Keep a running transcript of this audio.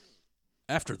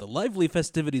After the lively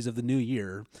festivities of the new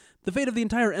year, the fate of the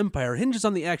entire empire hinges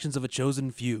on the actions of a chosen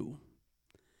few.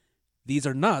 These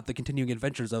are not the continuing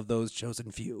adventures of those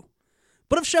chosen few,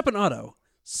 but of Shep and Otto,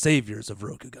 saviors of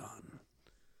Rokugan.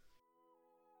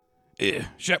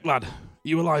 Shep, lad,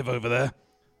 you alive over there?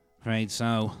 Afraid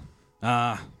so.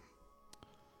 I'm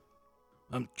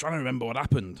trying to remember what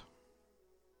happened.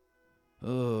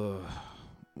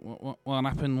 What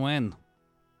happened when?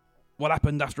 What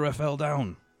happened after I fell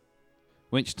down?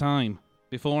 Which time?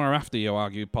 Before or after you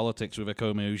argued politics with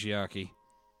Akome Ushiaki?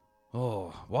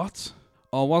 Oh, what?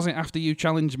 Or was it after you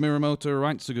challenged Mirumoto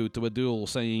Raitsugu to a duel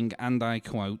saying, and I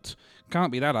quote,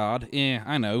 "Can't be that hard, yeah,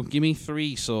 I know, give me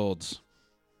 3 swords."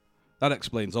 That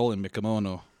explains all in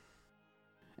Mikamono.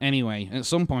 Anyway, at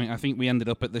some point I think we ended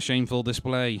up at the shameful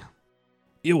display.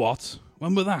 You what?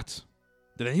 When were that?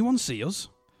 Did anyone see us?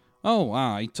 Oh,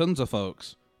 aye, tons of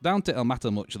folks. Doubt it'll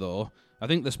matter much though. I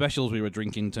think the specials we were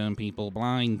drinking turned people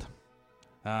blind.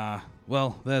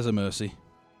 Well, there's a mercy.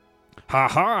 Ha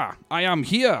ha! I am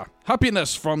here!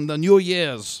 Happiness from the New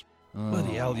Year's!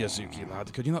 Bloody hell, Yasuki,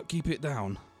 lad. Could you not keep it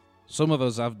down? Some of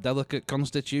us have delicate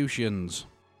constitutions.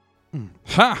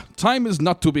 Ha! Time is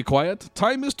not to be quiet.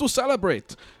 Time is to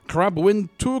celebrate. Crab win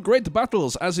 2 great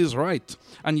battles, as is right.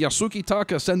 And Yasuki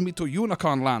Taka sent me to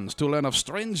Unicorn Lands to learn of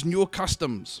strange new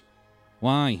customs.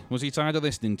 Why? Was he tired of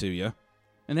listening to you?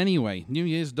 And anyway, New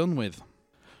Year's done with.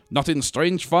 Not in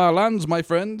strange far lands, my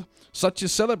friend. Such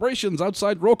as celebrations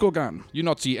outside Rokugan. You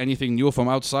not see anything new from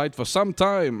outside for some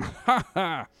time. Ha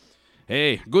ha!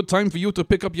 Hey, good time for you to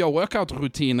pick up your workout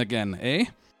routine again, eh?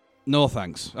 No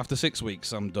thanks. After 6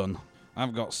 weeks, I'm done.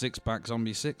 I've got 6-packs on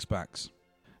me 6-packs.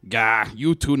 Gah,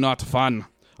 you two not fun.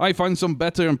 I find some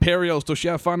better Imperials to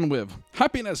share fun with.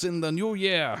 Happiness in the new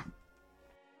year.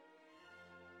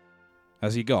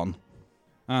 Has he gone?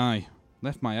 Aye.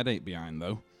 Left my headache behind,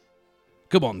 though.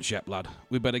 Come on, Shep, lad.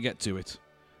 We better get to it.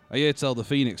 I hear tell the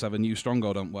Phoenix have a new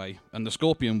stronghold on way, and the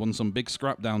Scorpion won some big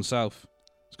scrap down south.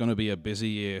 It's going to be a busy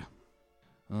year.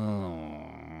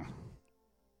 Oh.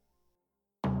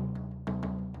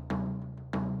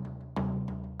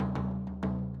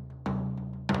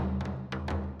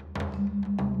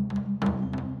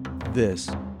 This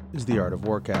is The Art of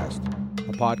Warcast,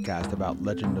 a podcast about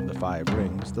Legend of the Five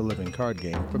Rings, the living card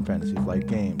game from Fantasy Flight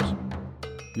Games.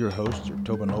 Your hosts are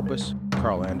Tobin Lopez,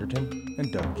 Carl Anderton,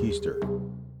 and Doug Keister.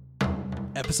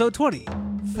 Episode 20,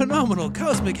 Phenomenal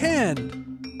Cosmic Hand.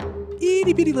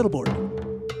 Itty bitty little board.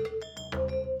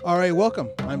 All right,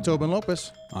 welcome. I'm Tobin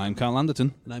Lopez. I'm Carl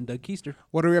Anderton. And I'm Doug Keister.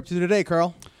 What are we up to today,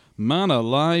 Carl? Man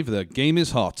alive, the game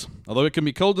is hot. Although it can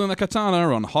be colder than a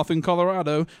katana on Hoth in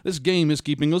Colorado, this game is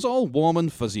keeping us all warm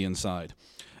and fuzzy inside.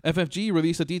 FFG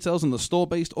released the details on the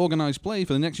store-based organized play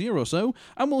for the next year or so,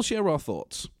 and we'll share our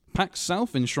thoughts. PAX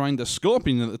South enshrined a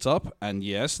Scorpion at the top, and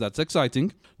yes, that's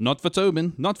exciting. Not for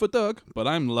Tobin, not for Doug, but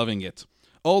I'm loving it.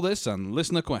 All this and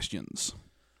listener questions.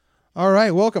 All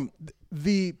right, welcome.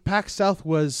 The PAX South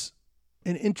was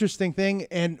an interesting thing,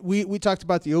 and we talked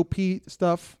about the OP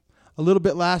stuff a little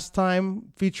bit last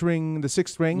time, featuring the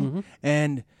 6th ring,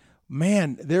 and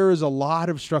man, there is a lot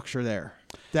of structure there.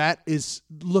 That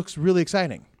looks really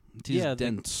exciting. It is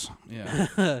dense.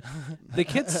 The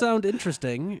kits sound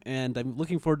interesting, and I'm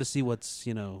looking forward to see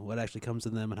what actually comes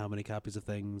in them and how many copies of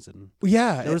things. And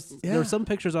there were some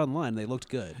pictures online; they looked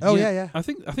good. Oh yeah. I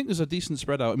think there's a decent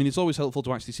spread out. I mean, it's always helpful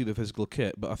to actually see the physical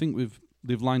kit, but I think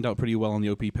they've lined out pretty well on the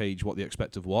OP page what they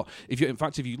expect of what. If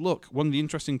you look, one of the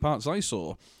interesting parts I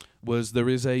saw was there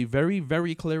is a very,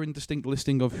 very clear and distinct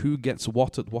listing of who gets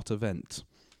what at what event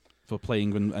for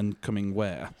playing and coming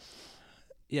where.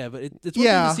 Yeah, but it's one thing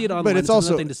to see it online. But it's also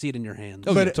another thing to see it in your hands.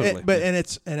 Oh, but totally.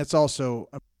 It's also.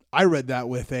 I read that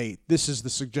with this is the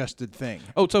suggested thing.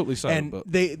 Oh, totally so. And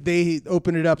they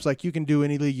open it up so like you can do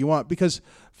any league you want, because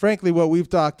frankly, what we've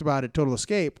talked about at Total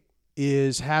Escape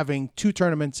is having 2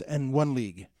 tournaments and 1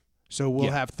 league. So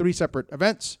we'll have 3 separate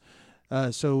events.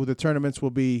 So the tournaments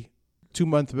will be 2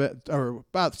 months or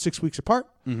about 6 weeks apart,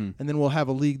 and then we'll have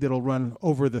a league that'll run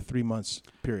over the 3 months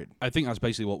period. I think that's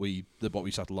basically what we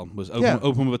settled on was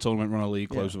open with a tournament, run a league,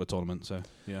 close with a tournament. So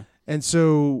yeah, and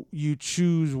so you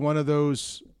choose one of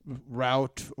those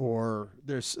route, or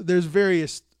there's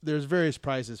various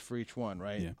prizes for each one,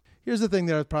 right? Yeah. Here's the thing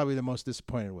that I was probably the most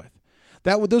disappointed with.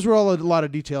 Those were all a lot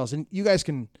of details, and you guys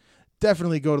can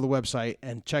definitely go to the website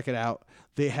and check it out.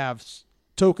 They have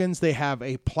tokens. They have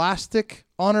a plastic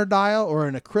honor dial or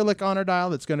an acrylic honor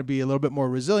dial that's going to be a little bit more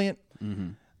resilient.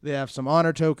 They have some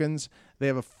honor tokens. They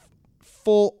have a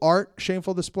full art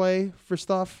shameful display for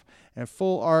stuff and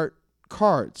full art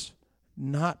cards,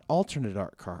 not alternate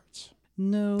art cards.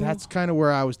 No. That's kind of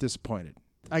where I was disappointed.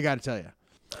 I got to tell you.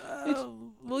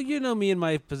 Well, you know me and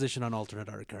my position on alternate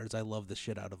art cards. I love the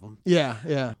shit out of them.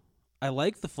 Yeah. I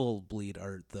like the full bleed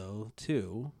art, though,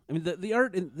 too. I mean, the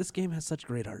art in this game has such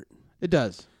great art. It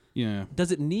does. Yeah.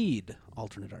 Does it need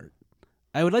alternate art?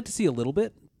 I would like to see a little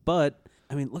bit, but,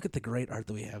 I mean, look at the great art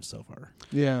that we have so far.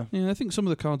 Yeah. Yeah, I think some of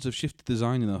the cards have shifted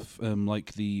design enough,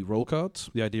 like the roll cards.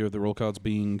 The idea of the roll cards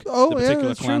being the particular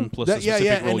that's clan true. plus That- the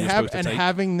specific role you're supposed to and take.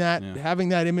 having that Yeah. having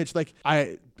that image, like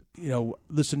I,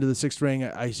 listen to the Sixth Ring.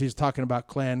 He's talking about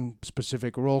clan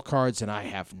specific role cards, and I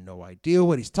have no idea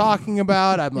what he's talking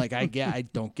about. I'm like, I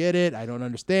don't get it. I don't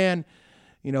understand.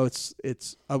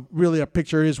 It's really a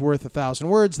picture is worth 1,000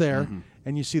 words there,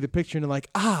 and you see the picture and you're like,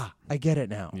 I get it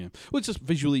now. Yeah. Well, it's just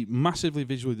massively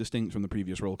visually distinct from the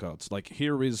previous roll cards. Like,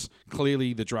 here is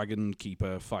clearly the Dragon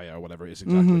Keeper Fire, or whatever it is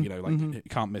exactly. You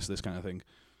can't miss this kind of thing.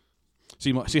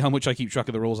 See how much I keep track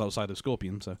of the rolls outside of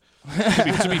Scorpion. So,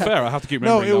 to be fair, I have to keep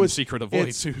remembering I'm Secret of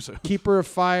Void too. So. Keeper of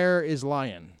Fire is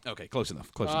Lion. Okay, close enough.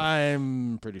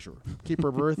 I'm pretty sure. Keeper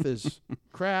of Earth is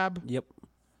Crab. Yep.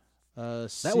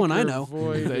 That one I know.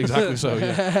 Void. Exactly so,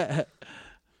 yeah.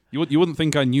 You wouldn't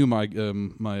think I knew my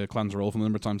my clan's roll from the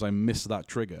number of times I missed that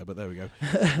trigger, but there we go.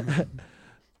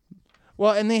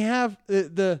 Well, and they have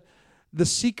the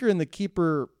Seeker and the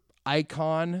Keeper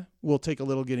icon will take a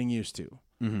little getting used to.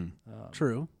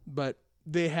 True. But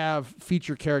they have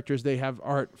featured characters. They have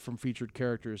art from featured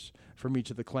characters from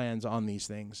each of the clans on these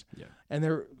things. Yeah. And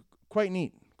they're quite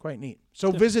neat.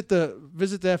 So visit the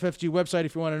FFG website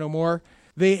if you want to know more.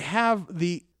 They have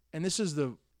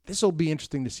this will be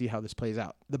interesting to see how this plays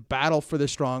out. The battle for the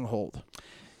stronghold.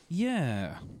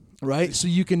 Yeah. Right? So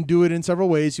you can do it in several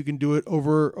ways. You can do it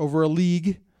over a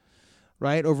league,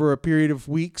 right? Over a period of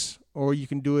weeks, or you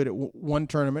can do it at one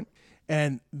tournament.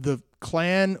 And the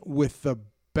clan with the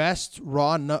best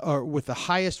with the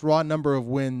highest raw number of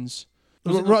wins,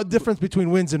 difference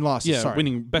between wins and losses. Yeah, sorry.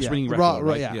 winning record.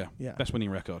 Right? Yeah. Best winning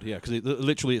record. Yeah, because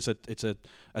literally it's a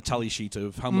tally sheet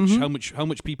of how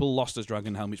much people lost as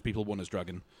Dragon, how much people won as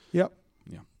Dragon. Yep.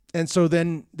 Yeah. And so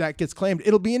then that gets claimed.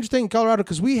 It'll be interesting in Colorado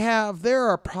because there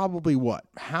are probably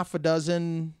half a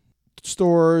dozen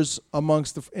stores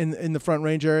amongst in the Front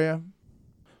Range area.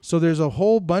 So there's a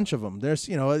whole bunch of them. There's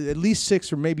at least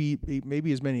 6 or maybe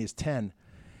as many as 10,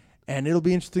 and it'll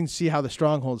be interesting to see how those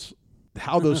strongholds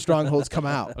come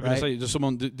out. I'm right?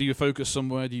 gonna say, do you focus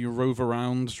somewhere? Do you rove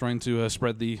around trying to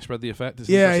spread the effect? It's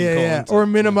Yeah. Or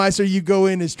minimize, or you go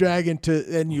in as Dragon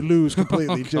and you lose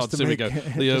completely just to make. Here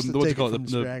we go. What do you call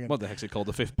it? What the heck's it called?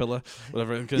 The fifth pillar,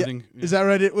 whatever kind of thing. Is that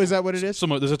right? Was that what it is?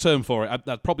 There's a term for it.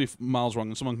 That's probably miles wrong,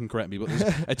 and someone can correct me. But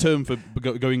there's a term for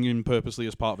going in purposely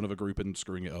as part of another group and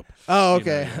screwing it up. Oh,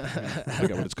 okay. I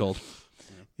forget what it's called.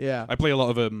 Yeah, I play a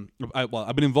lot of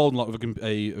I've been involved in a lot of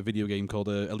a video game called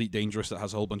Elite Dangerous that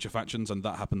has a whole bunch of factions, and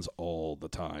that happens all the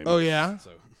time. Oh yeah.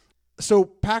 So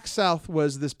PAX South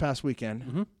was this past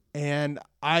weekend, and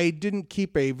I didn't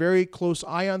keep a very close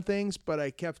eye on things, but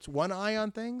I kept one eye on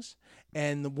things,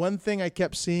 and the one thing I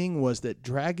kept seeing was that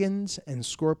dragons and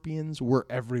scorpions were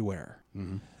everywhere.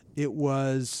 It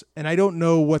was, and I don't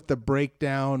know what the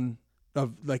breakdown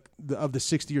of the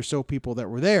 60 or so people that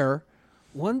were there.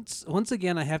 Once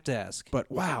again, I have to ask.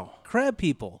 But wow. Crab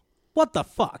people. What the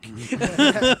fuck?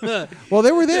 Well,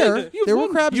 they were there. There were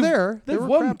crabs there. They've were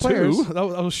won crab players. 2.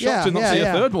 I was shocked to not see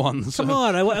a third one. So. Come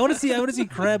on, I want to see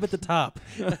crab at the top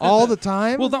all the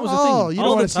time. Well, that was the thing. You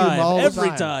don't want to see them all every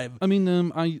the time. I mean,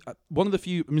 one of the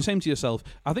few. I mean, same to yourself.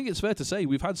 I think it's fair to say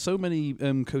we've had so many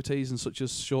Cotes in such a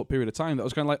short period of time that I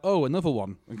was kind of like, oh, another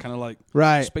one, and kind of like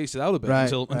spaced it out a bit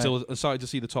until I started to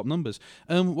see the top numbers.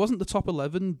 Wasn't the top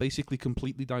 11 basically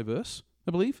completely diverse? I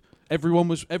believe everyone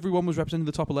was representing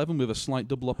the top 11 with a slight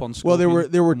double up on Scorpion. Well,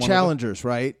 there were challengers,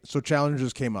 right? So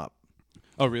challengers came up.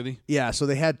 Oh, really? Yeah, so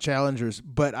they had challengers,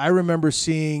 but I remember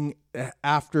seeing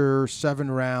after 7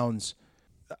 rounds,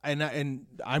 and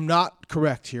I'm not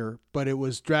correct here, but it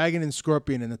was Dragon and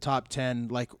Scorpion in the top 10,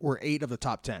 or 8 of the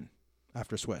top 10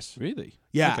 after Swiss. Really?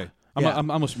 Yeah. Okay. I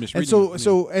must have misread.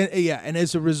 And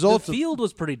as a result, the field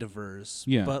was pretty diverse.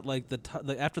 Yeah. But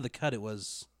after the cut, it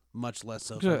was much less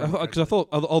so. Because I thought,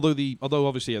 although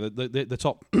obviously the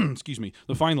top, excuse me,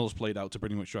 the finals played out to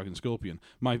pretty much Dragon Scorpion.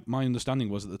 My understanding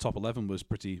was that the top 11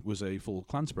 was a full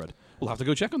clan spread. We'll have to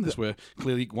go check on this. Where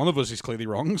clearly one of us is clearly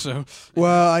wrong. So,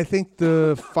 well, I think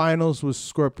the finals was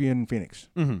Scorpion Phoenix.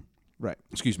 Right.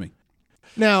 Excuse me.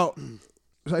 Now,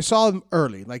 I saw them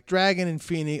early, like Dragon and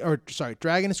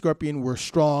Scorpion were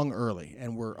strong early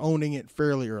and were owning it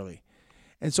fairly early,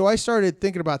 and so I started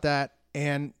thinking about that.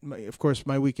 And, of course,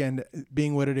 my weekend,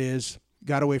 being what it is,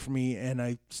 got away from me, and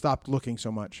I stopped looking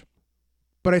so much.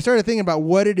 But I started thinking about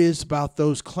what it is about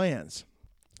those clans.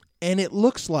 And it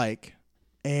looks like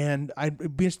and I'd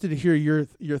be interested to hear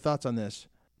your thoughts on this.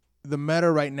 The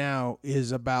meta right now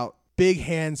is about big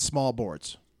hands, small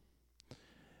boards.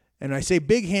 And I say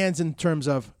big hands in terms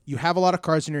of you have a lot of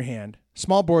cards in your hand.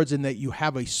 Small boards in that you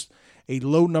have a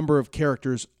low number of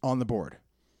characters on the board.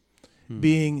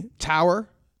 Being Tower,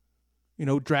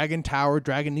 Dragon Tower,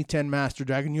 Dragon E10 Master,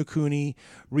 Dragon Yokuni,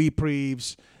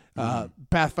 Reprieves,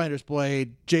 Pathfinder's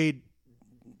Blade, Jade,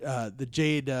 the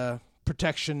Jade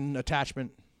protection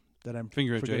attachment that I'm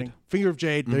Finger of forgetting. Jade. Finger of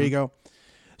Jade, there you go.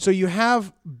 So you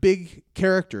have big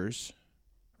characters,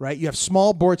 right? You have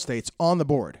small board states on the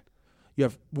board. You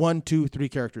have 1, 2, 3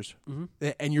 characters,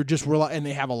 and you're just and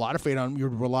they have a lot of fate on them. You're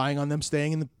relying on them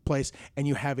staying in the place, and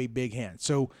you have a big hand.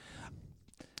 So,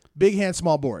 big hand,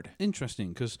 small board.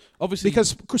 Interesting, obviously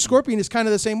because Scorpion is kind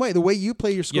of the same way. The way you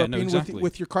play your Scorpion exactly.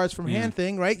 with your cards from hand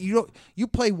thing, right? You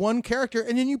play one character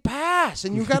and then you pass,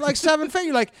 and you've got like 7 fate.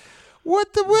 You're like,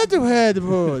 what the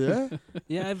head?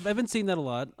 Yeah, I've been seeing that a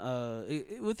lot,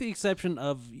 with the exception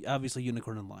of obviously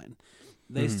Unicorn and Lion.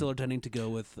 They still are tending to go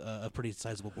with a pretty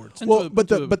sizable board. Well, but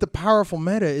the powerful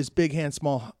meta is big hand,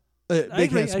 small.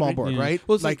 Big hand, small board, right?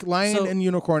 Well, like Lion and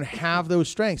Unicorn have those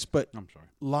strengths, but I'm sorry.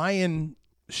 Lion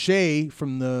Shay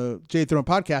from the Jade Throne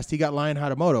podcast, he got Lion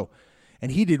Hatamoto,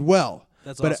 and he did well.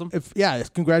 That's awesome.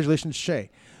 Congratulations, Shay.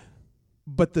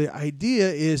 But the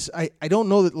idea is, I don't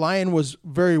know that Lion was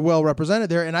very well represented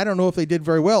there, and I don't know if they did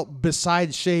very well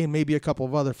besides Shay and maybe a couple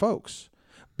of other folks,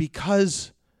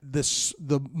 because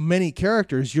the many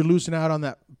characters, you're losing out on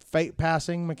that fate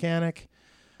passing mechanic.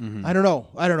 I don't know.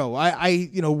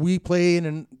 We play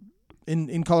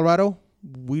in Colorado.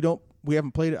 We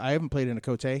haven't played it. I haven't played in a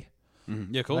Cote.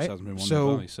 Yeah, of course, hasn't been one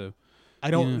so, Valley, so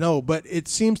I don't know, but it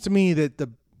seems to me that the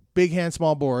big hand,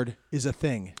 small board is a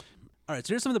thing. All right,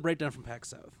 so here's some of the breakdown from PAX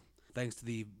South, thanks to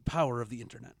the power of the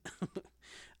internet.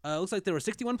 Looks like there were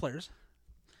 61 players.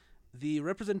 The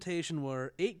representation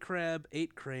were 8 crab,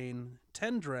 8 crane,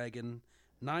 10 dragon,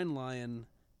 9 lion,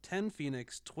 10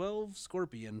 phoenix, 12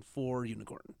 scorpion, 4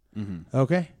 unicorn.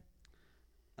 Okay.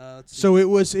 So it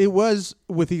was,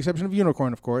 with the exception of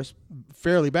unicorn, of course,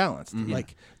 fairly balanced.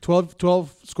 Like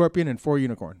 12 scorpion and 4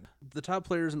 unicorn. The top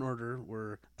players in order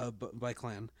were by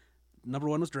clan. Number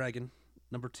 1 was dragon.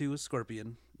 Number 2 was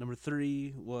scorpion. Number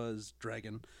 3 was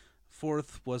dragon.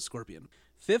 4th was scorpion.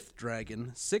 5th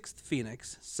dragon. 6th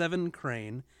phoenix. 7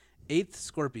 crane. 8th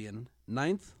scorpion.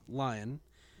 9th lion.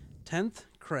 10th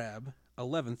crab.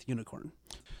 11th unicorn.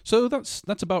 So that's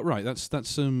about right. That's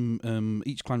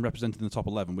each clan represented in the top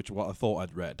 11, which is what I thought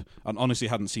I'd read. And honestly,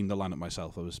 hadn't seen the lineup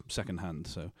myself. I was second hand.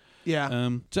 So yeah.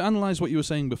 To analyze what you were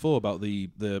saying before about the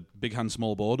big hand,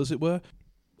 small board, as it were.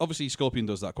 Obviously, Scorpion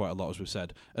does that quite a lot, as we've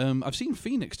said. I've seen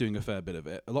Phoenix doing a fair bit of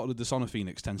it. A lot of the Dishonor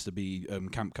Phoenix tends to be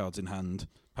camp cards in hand,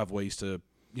 have ways to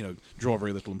draw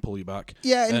very little and pull you back.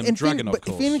 Yeah, and Dragon, of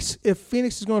course. If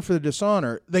Phoenix is going for the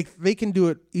Dishonor, they can do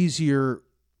it easier,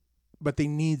 but they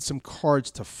need some cards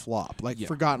to flop, like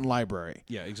Forgotten Library.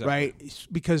 Yeah, exactly. Right?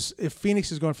 Because if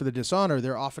Phoenix is going for the Dishonor,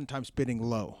 they're oftentimes bidding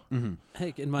low.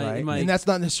 Heck, and that's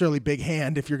not necessarily big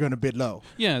hand if you're going to bid low.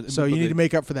 Yeah. So you need to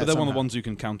make up for that. But they're one of somehow. the ones who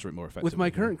can counter it more effectively. With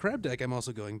my current crab deck, I'm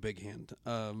also going big hand.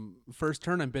 First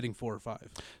turn, I'm bidding 4 or 5.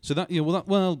 So that's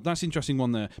an interesting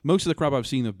one there. Most of the crab I've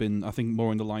seen have been, I think,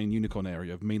 more in the Lion Unicorn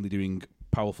area, of mainly doing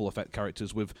powerful effect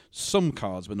characters with some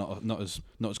cards, but not as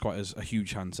quite as a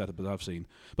huge hand setup as I've seen.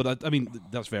 But I mean,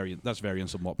 that's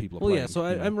variance on what people are playing. Well, yeah. So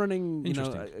I'm running,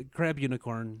 Interesting. crab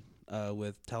unicorn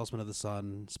with Talisman of the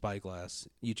Sun, Spyglass,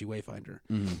 Yuchi Wayfinder,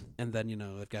 and then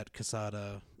I've got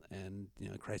Kasada and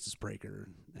Crisis Breaker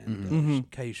and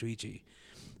Kaiu Shuichi.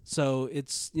 So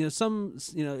it's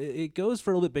it goes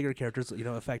for a little bit bigger characters,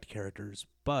 effect characters,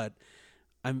 but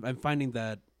I'm finding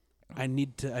that I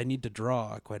need to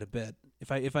draw quite a bit.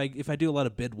 If I do a lot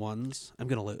of bid ones, I'm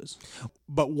gonna lose.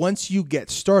 But once you get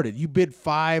started, you bid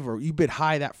 5 or you bid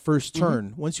high that first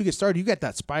turn. Once you get started, you get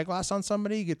that Spyglass on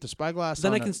somebody. You get the Spyglass.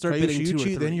 Then on I can start bidding 2 or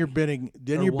 3. Then you're bidding.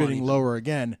 Then Or you're 1 bidding even. lower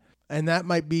again, and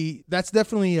that's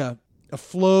definitely a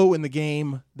flow in the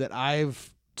game that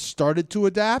I've started to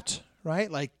adapt.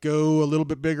 Right, like go a little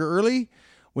bit bigger early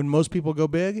when most people go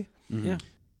big. Yeah.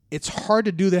 It's hard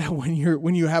to do that when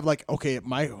you have like, okay,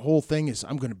 my whole thing is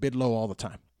I'm going to bid low all the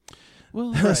time.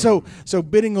 Well, right. so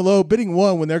bidding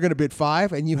 1 when they're going to bid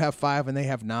 5 and you have 5 and they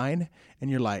have 9 and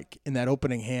you're like in that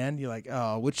opening hand, you're like,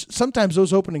 oh, which sometimes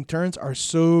those opening turns are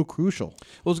so crucial.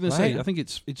 Well, I was going to Right. say, I think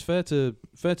it's fair to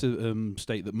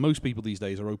state that most people these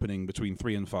days are opening between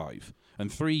 3 and 5,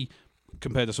 and 3.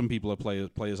 Compared to some people,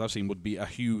 players I've seen, would be a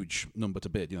huge number to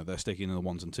bid. They're sticking in the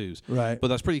 1s and 2s. Right. But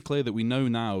that's pretty clear that we know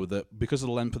now that because of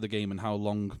the length of the game and how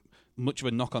much of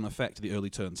a knock-on effect the early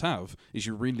turns have, is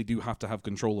you really do have to have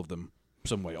control of them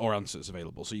some way, or answers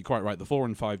available. So you're quite right. The 4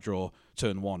 and 5 draw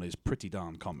turn 1 is pretty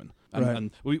darn common. And,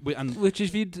 Right. and Which,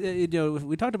 if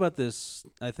we talked about this,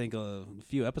 I think a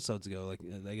few episodes ago. Like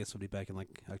I guess it would be back in like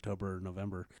October or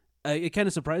November. It kind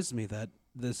of surprises me that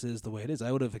this is the way it is.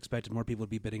 I would have expected more people to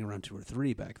be bidding around 2 or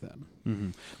 3 back then. Mm-hmm.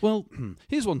 Well,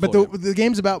 here's one. But for you. the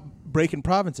game's about breaking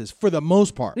provinces for the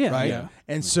most part, Yeah, right? yeah.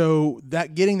 And so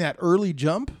that getting that early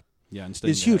jump Yeah, and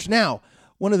staying is huge. ahead. Now,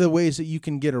 one of the ways that you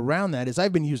can get around that is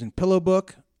I've been using Pillow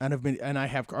Book, and I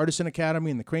have Artisan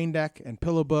Academy and the Crane Deck and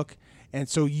Pillow Book, and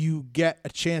so you get a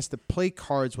chance to play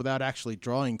cards without actually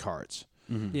drawing cards.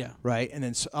 Mm-hmm. Yeah. Right, and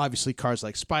then obviously cards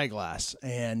like Spyglass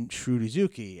and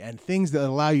Shrewdizuki and things that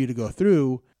allow you to go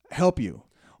through help you.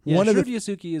 Yeah, One of the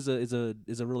Yusuke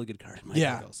is a really good card. In my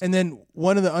yeah, deck also. and then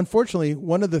unfortunately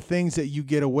one of the things that you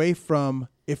get away from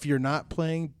if you're not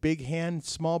playing big hand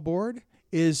small board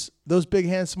is those big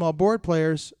hand small board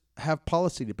players have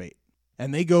policy debate,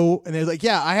 and they go and they're like,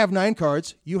 yeah, I have 9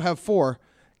 cards, you have 4.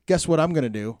 Guess what I'm going to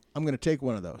do? I'm going to take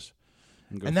one of those.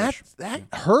 And that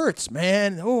hurts,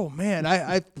 man. Oh man,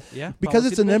 I yeah, because policy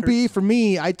it's an debate MPE hurts. for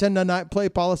me. I tend to not play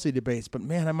policy debates, but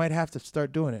man, I might have to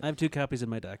start doing it. I have 2 copies in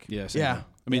my deck. Yeah, Yeah,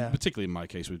 I mean, yeah. particularly in my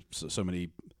case with so many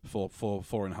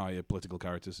four and higher political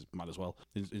characters, it might as well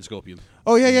in Scorpion.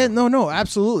 Oh yeah, no,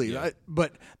 absolutely. Yeah.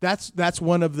 But that's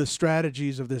one of the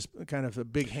strategies of this kind of a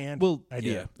big hand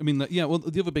idea. Yeah. I mean, well,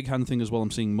 the other big hand thing as well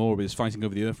I'm seeing more of is fighting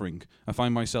over the Earth Ring. I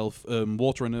find myself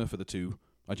water and earth are the 2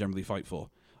 I generally fight for.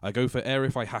 I go for air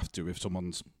if I have to, if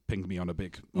someone's pinged me on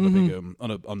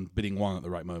bidding 1 at the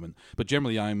right moment. But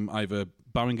generally, I'm either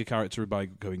barring a character by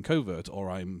going covert, or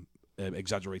I'm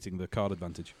exaggerating the card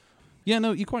advantage. Yeah,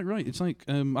 no, you're quite right. It's like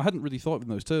I hadn't really thought in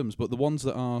those terms, but the ones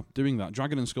that are doing that,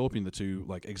 Dragon and Scorpion, the 2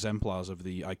 like exemplars of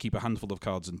the I keep a handful of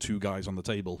cards and 2 guys on the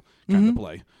table kind of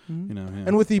play. Mm-hmm. You know, yeah.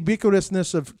 And with the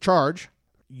ubiquitousness of charge,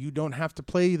 you don't have to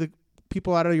play the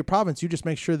people out of your province. You just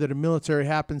make sure that a military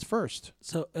happens first.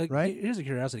 So, Right? here's a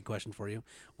curiosity question for you.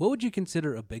 What would you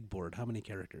consider a big board? How many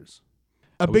characters?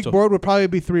 A we big talk- board would probably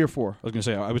be 3 or 4. I was going to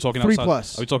say, are we talking 3 outside?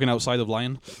 plus. Are we talking outside of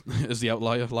Lion as the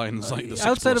outlier? Lion's like the 6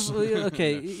 Outside plus. of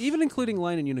okay, even including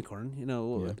Lion and Unicorn,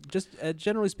 Yeah. just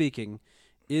generally speaking,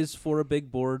 is 4 a big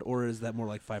board, or is that more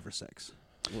like 5 or 6?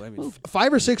 Well, I mean,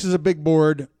 5 or 6 is a big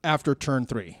board after turn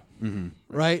 3,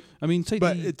 right? I mean, take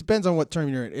But the, it depends on what turn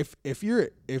you're in. If you're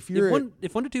if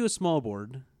 1 to 2 is small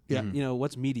board, Yeah.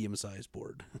 what's medium sized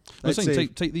board? I was I'd saying,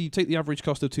 say- take the average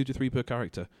cost of 2 to 3 per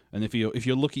character, and if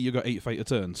you're lucky, you got 8 fate a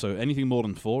turn. So anything more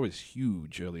than 4 is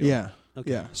huge early on. yeah,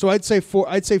 Okay. yeah. So I'd say 4.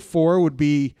 I'd say 4 would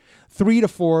be 3 to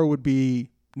 4 would be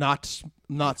not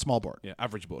small board. Yeah,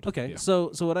 average board. Okay, Yeah. so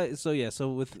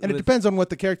with And it depends on what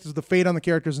the characters, the fate on the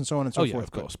characters, and so on and so Oh yeah, forth.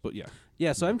 of course, but yeah.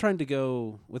 yeah, so I'm trying to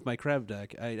go with my crab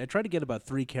deck. I try to get about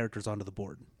 3 characters onto the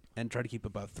board and try to keep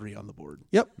about 3 on the board.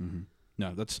 Yep.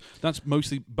 No, that's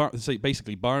mostly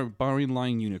basically barring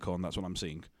Lion Unicorn. That's what I'm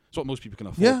seeing. It's what most people can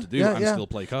afford to do and still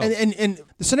play cards. And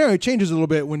the scenario changes a little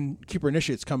bit when Keeper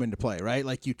Initiates come into play, right?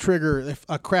 Like you trigger if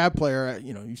a crab player,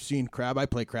 you've seen crab. I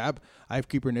play crab. I have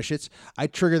Keeper Initiates. I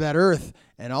trigger that earth,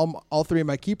 and all 3 of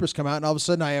my keepers come out, and all of a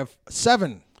sudden I have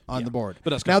 7 on the board. But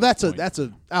that's now kind of that's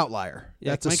an outlier.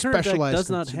 Yeah, that's a my current deck specialized. does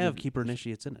not have Keeper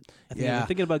Initiates in it. I think Yeah. I'm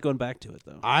thinking about going back to it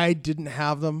though. I didn't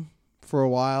have them for a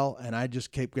while, and I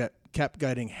just kept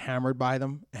getting hammered by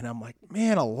them, and I'm like,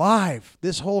 man alive,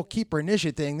 this whole Keeper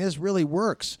Initiate thing, this really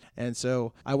works. And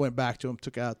so I went back to them,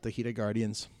 took out the Hida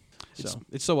Guardians. So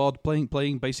It's so odd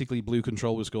playing basically blue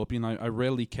control with Scorpion. I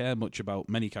rarely care much about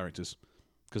many characters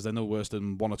because they're no worse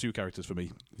than 1 or 2 characters for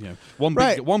me.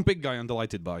 One big guy I'm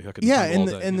delighted by. I can yeah,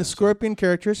 handle and all day, the Scorpion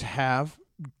characters have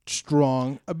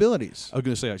strong abilities. I was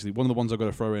going to say, actually, one of the ones I've got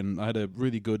to throw in, I had a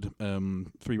really good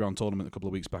 3-round tournament a couple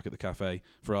of weeks back at the cafe.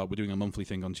 We're doing a monthly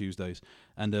thing on Tuesdays.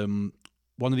 And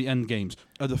one of the end games,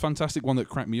 the fantastic one that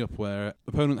cracked me up, where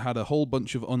opponent had a whole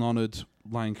bunch of unhonored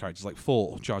lion characters, like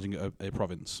 4 charging at a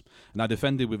province. And I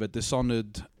defended with a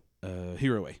dishonored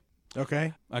hero.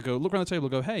 Okay. I go, look around the table,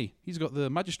 go, hey, he's got the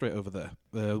magistrate over there.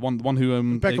 The one who...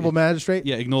 Impeccable Magistrate.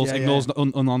 Yeah, ignores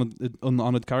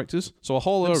unhonored characters. So a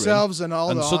whole Themselves and all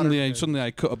and the suddenly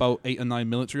I cut about 8 or 9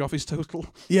 military off his total.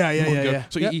 Yeah.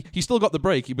 So Yep. he still got the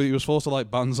break, but he was forced to like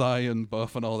banzai and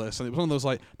buff and all this. And it was one of those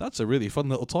like, that's a really fun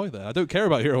little toy there. I don't care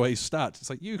about Hero A's stats. It's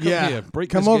like, you come here, break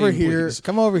come this over game, here. please.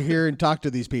 Come over here and talk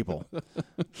to these people.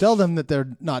 Tell them that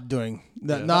they're not doing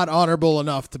that, not honorable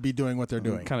enough to be doing what they're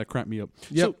doing. Kind of cracked me up.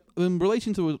 Yep. So,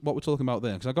 relating to what we're talking about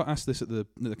there, because I got asked this at the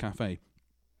cafe,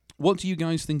 what do you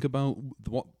guys think about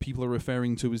what people are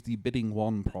referring to as the bidding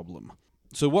 1 problem?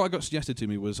 So what I got suggested to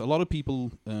me was a lot of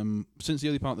people, since the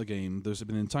early part of the game, there's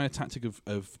been an entire tactic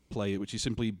of play, which is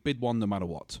simply bid 1 no matter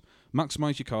what.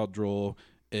 Maximize your card draw.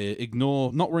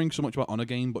 ignore, not worrying so much about honor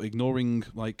gain, but ignoring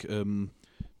like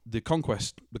the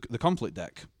conflict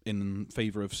deck in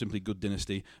favor of simply good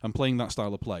dynasty and playing that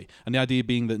style of play. And the idea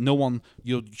being that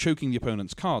you're choking the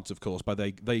opponent's cards, of course, by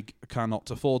they cannot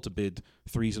afford to bid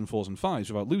 3s and 4s and 5s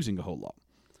without losing a whole lot.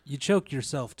 You choke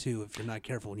yourself, too, if you're not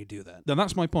careful when you do that. Now,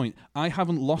 that's my point. I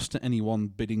haven't lost to anyone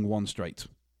bidding 1 straight.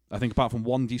 I think apart from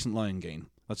 1 decent lion gain.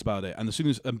 That's about it. And as soon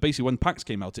as, basically when packs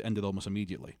came out, it ended almost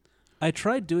immediately. I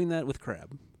tried doing that with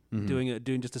Crab,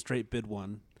 doing just a straight bid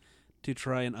 1 to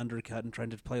try and undercut and trying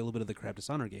to play a little bit of the Crab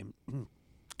Dishonor game.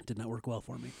 It did not work well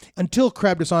for me. Until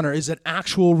Crab Dishonor is an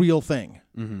actual real thing,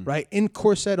 right? In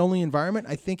core set only environment,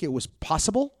 I think it was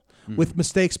possible with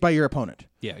mistakes by your opponent.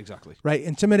 Yeah, exactly. Right?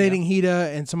 Intimidating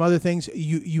Hida and some other things,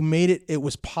 you made it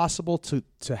was possible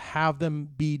to have them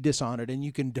be dishonored, and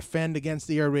you can defend against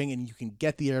the air ring and you can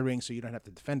get the air ring so you don't have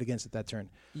to defend against it that turn.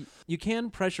 You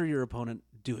can pressure your opponent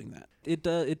doing that.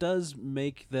 It does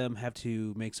make them have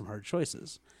to make some hard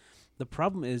choices. The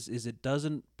problem is it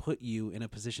doesn't put you in a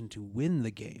position to win the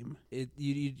game.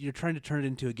 You're trying to turn it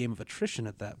into a game of attrition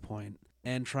at that point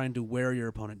and trying to wear your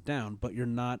opponent down, but you're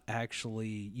not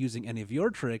actually using any of your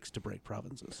tricks to break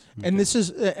provinces. And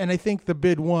I think the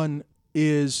bid 1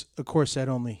 is a core set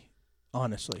only,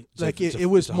 honestly. It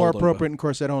was more appropriate in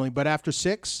core set only, but after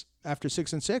 6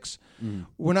 and 6,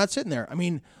 we're not sitting there. I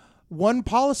mean, one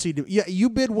policy, you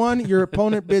bid 1, your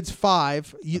opponent bids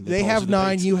 5, they have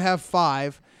 9, you have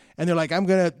 5. And they're like, I'm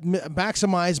going to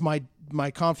maximize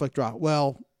my conflict draw.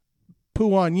 Well,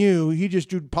 poo on you. He just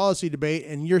drew policy debate,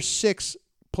 and his 6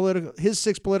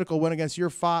 political went against your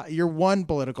 1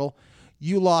 political.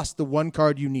 You lost the 1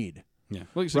 card you need. Yeah,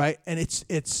 right. And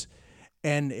it's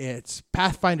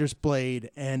Pathfinder's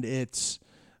Blade, and it's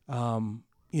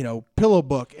Pillow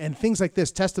Book, and things like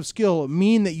this. Test of skill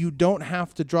mean that you don't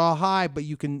have to draw high, but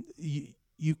you can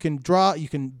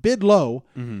bid low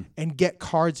and get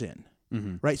cards in.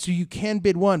 Right, so you can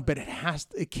bid 1, but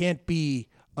it can't be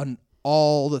an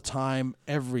all the time,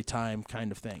 every time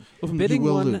kind of thing. Well, bidding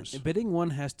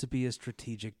one has to be a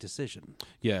strategic decision.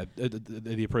 Yeah, at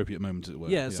the appropriate moment, as it were.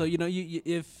 Yeah, so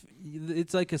if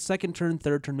it's like a second turn,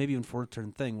 third turn, maybe even fourth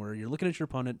turn thing where you're looking at your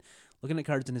opponent, looking at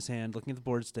cards in his hand, looking at the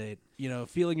board state,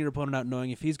 feeling your opponent out,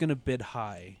 knowing if he's going to bid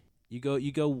high, you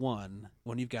go 1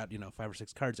 when you've got 5 or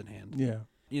 6 cards in hand. Yeah.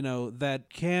 That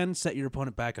can set your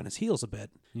opponent back on his heels a bit,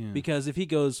 because if he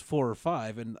goes 4 or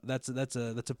 5, and that's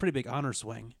a pretty big honor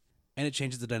swing, and it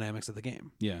changes the dynamics of the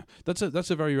game. Yeah, that's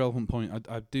a very relevant point.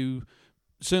 I do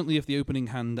certainly if the opening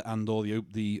hand and or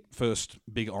the first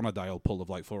big honor dial pull of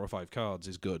like 4 or 5 cards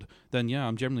is good, then yeah,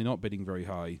 I'm generally not bidding very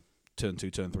high turn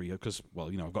 2, turn 3 because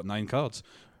I've got 9 cards.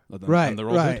 And they're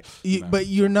all good. But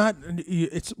you're not.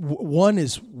 It's 1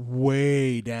 is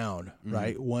way down,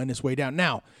 right? 1 is way down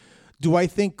now. Do I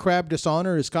think Crab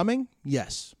Dishonor is coming?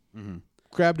 Yes.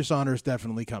 Crab Dishonor is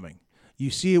definitely coming. You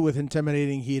see it with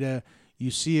Intimidating Hida. You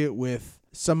see it with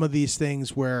some of these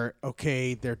things where,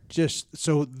 okay, they're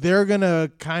going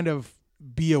to kind of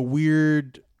be a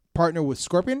weird partner with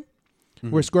Scorpion,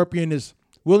 where Scorpion is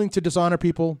willing to dishonor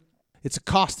people. It's a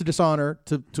cost to dishonor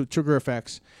to trigger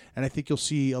effects. And I think you'll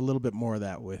see a little bit more of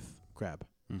that with Crab.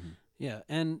 Yeah,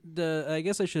 and I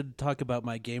guess I should talk about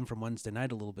my game from Wednesday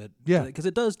night a little bit. Yeah. Because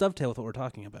it does dovetail with what we're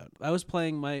talking about. I was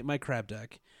playing my Crab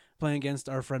deck, playing against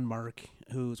our friend Mark,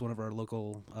 who's one of our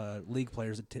local league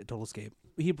players at Total Escape.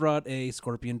 He brought a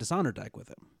Scorpion Dishonor deck with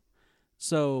him.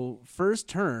 So first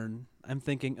turn, I'm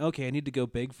thinking, okay, I need to go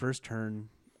big first turn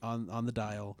on the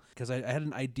dial, because I had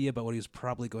an idea about what he was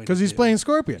probably going to do. Because he's playing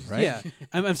Scorpion, right? Yeah.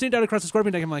 I'm sitting down across the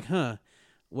Scorpion deck, I'm like,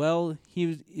 well,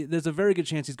 there's a very good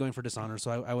chance he's going for Dishonor,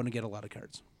 so I want to get a lot of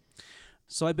cards.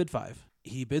 So I bid 5.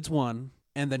 He bids 1,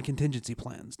 and then contingency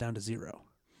plans down to 0.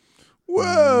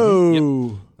 Whoa!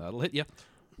 Yep. That'll hit you.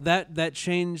 That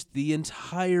changed the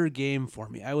entire game for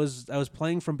me. I was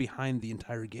playing from behind the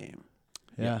entire game.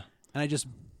 Yeah. And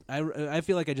I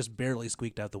feel like I just barely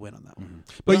squeaked out the win on that one.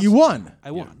 But you won.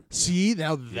 I won. See,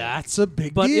 now that's a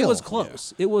big but deal. It was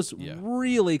close. Yeah. It was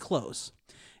really close.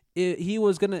 He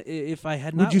was gonna. If I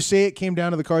had not, would you say it came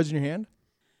down to the cards in your hand?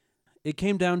 It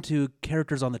came down to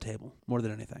characters on the table more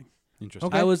than anything.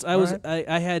 Interesting. Okay.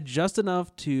 I had just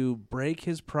enough to break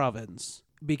his province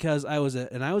because I was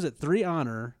at 3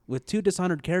 honor with 2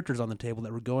 dishonored characters on the table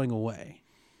that were going away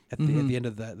at the end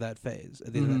of that phase,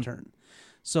 at the end of that turn.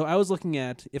 So I was looking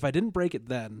at, if I didn't break it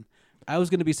then, I was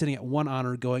going to be sitting at 1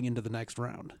 honor going into the next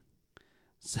round.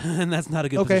 So, and that's not a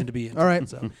good position to be in. All right.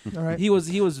 So All right. He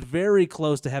was very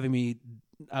close to having me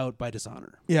out by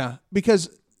dishonor. Yeah, because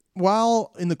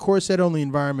while in the core set only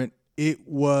environment, it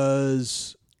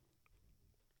was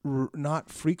not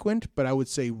frequent, but I would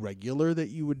say regular that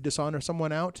you would dishonor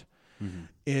someone out.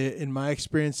 In my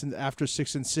experience, after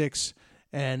 6 and 6,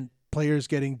 and players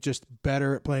getting just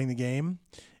better at playing the game,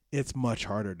 it's much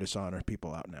harder to dishonor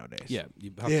people out nowadays. Yeah,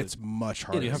 it's much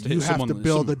harder. you have to you hit have to someone-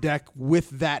 build a deck with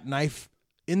that knife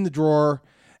in the drawer,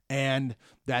 and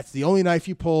that's the only knife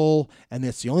you pull, and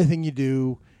that's the only thing you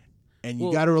do, and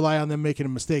you got to rely on them making a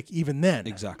mistake even then.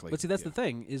 Exactly. But see, that's the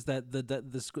thing, is that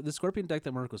the Scorpion deck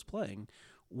that Mark was playing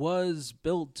was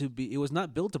built to be. It was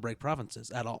not built to break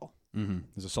provinces at all.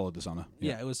 There's a solid dishonor.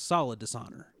 Yeah, it was solid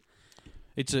dishonor.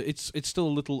 It's still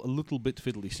a little bit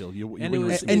fiddly still. And it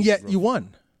was- And yet you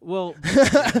won. Well,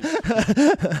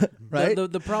 Right?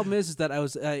 The problem is that I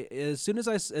was as soon as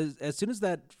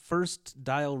that first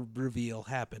dial reveal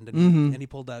happened and he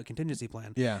pulled out contingency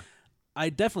plan. Yeah. I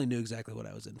definitely knew exactly what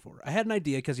I was in for. I had an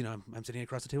idea because I'm sitting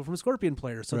across the table from a Scorpion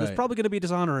player, so there's Right. probably going to be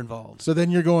dishonor involved. So then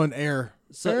you're going air.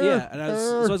 So Air, yeah, and I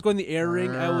air. was going the air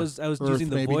ring. I was Earth, using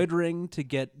the maybe. void ring to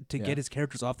get his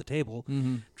characters off the table,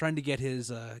 Mm-hmm. trying to get his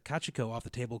Kachiko off the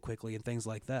table quickly and things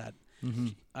like that. Mm-hmm.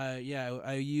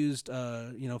 I used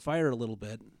fire a little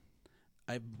bit.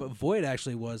 But void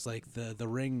actually was like the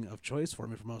ring of choice for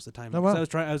me for most of the time. Oh, wow.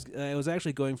 Because I was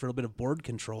actually going for a bit of board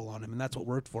control on him, and that's what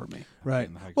worked for me. Right.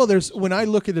 And the high- Well, when I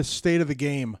look at the state of the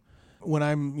game, when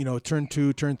I'm, turn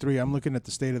 2, turn 3, I'm looking at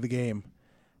the state of the game.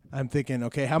 I'm thinking,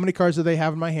 okay, how many cards do they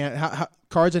have in my hand? How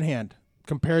cards in hand,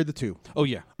 compare the two. Oh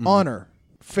yeah. Honor,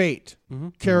 fate,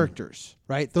 characters,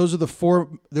 right? Those are the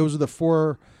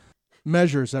four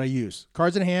measures that I use.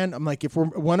 Cards in hand, I'm like, if we're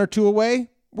 1 or 2 away,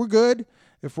 we're good.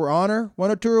 If we're honor, 1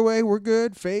 or 2 away, we're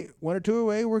good. Fate, 1 or 2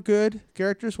 away, we're good.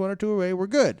 Characters, 1 or 2 away, we're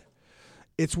good.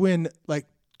 It's when like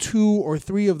 2 or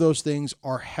 3 of those things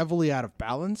are heavily out of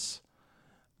balance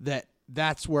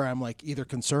that's where I'm like either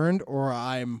concerned or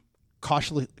I'm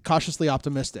cautiously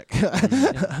optimistic.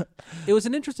 It was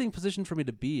an interesting position for me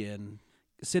to be in,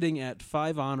 sitting at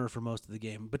 5 honor for most of the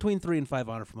game, between 3 and 5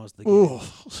 honor for most of the game. Ooh,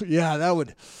 yeah, that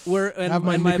would have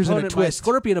my knickers in a my twist.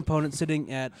 Scorpion opponent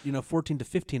sitting at 14 to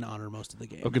 15 honor most of the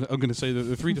game. I'm gonna say that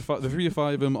the 3 to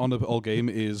 5 on the all game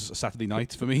is Saturday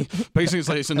night for me.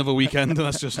 Basically, it's another weekend, and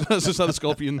that's just how the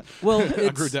Scorpion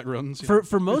aggro deck runs.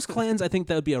 For most clans, I think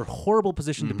that would be a horrible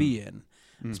position to be in,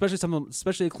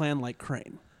 especially a clan like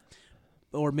Crane,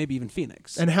 or maybe even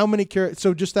Phoenix. And how many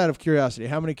so just out of curiosity,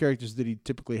 how many characters did he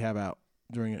typically have out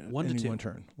during One to any two. one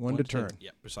turn? One to turn.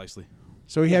 Yeah, precisely.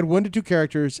 So he had 1 to 2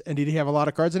 characters, and did he have a lot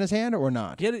of cards in his hand or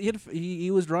not?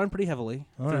 He was drawing pretty heavily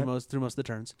All through right. most of the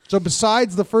turns. So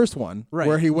besides the first one, Right.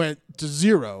 where he went to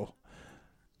 0.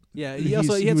 Yeah, He he was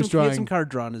had drawing- some card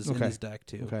draw in his Okay. deck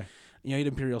too. Okay. He had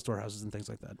Imperial storehouses and things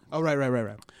like that. Oh,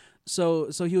 right. So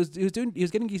he was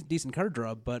getting decent card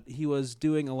draw, but he was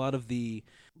doing a lot of the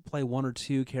play 1 or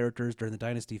 2 characters during the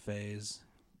Dynasty phase,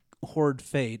 hoard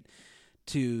Fate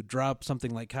to drop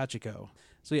something like Kachiko.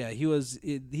 So yeah, he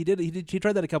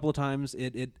tried that a couple of times.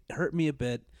 It hurt me a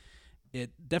bit. It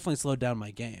definitely slowed down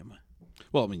my game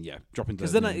Well, I mean, yeah, dropping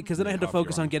because then I had to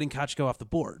focus on getting Kachiko off the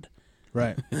board.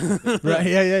 Right. Right.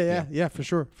 Yeah. For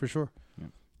sure.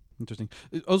 Interesting.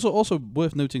 Also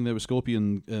worth noting there was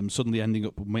Scorpion suddenly ending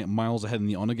up miles ahead in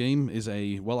the honor game is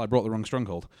I brought the wrong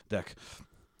stronghold deck.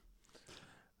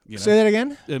 You know? Say that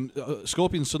again.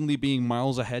 Scorpion suddenly being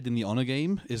miles ahead in the honor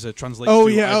game is a translation. Oh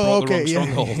to, yeah. I brought Okay. the wrong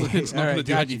Yeah. stronghold. It's not All going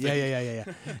to right. do Got you.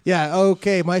 anything. Yeah. Yeah.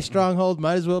 Okay. My stronghold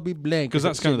might as well be blank Because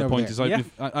that's kind of the point. Is there.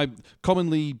 I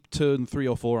commonly turn 3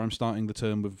 or 4. I'm starting the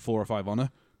turn with 4 or 5 honor,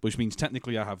 which means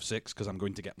technically I have 6 because I'm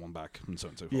going to get 1 back and so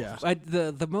on and so forth.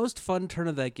 Yeah. The most fun turn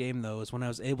of that game though is when I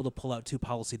was able to pull out 2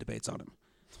 policy debates on him,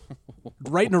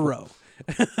 right in a row.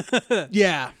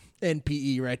 Yeah.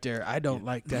 NPE right there. I don't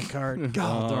like that card.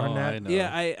 God darn that. I know.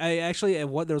 Yeah, I actually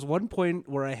there was one point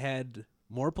where I had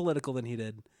more political than he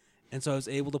did, and so I was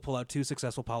able to pull out 2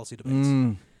 successful policy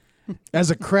debates.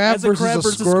 As a crab, As a versus, crab a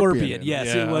versus scorpion.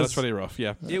 Yes, yeah, it was. that's pretty rough.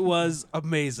 Yeah. It was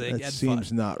amazing That and seems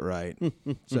fun. not right.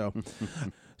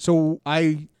 So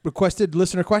I requested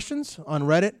listener questions on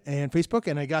Reddit and Facebook,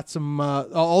 and I got some.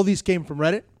 All these came from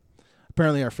Reddit.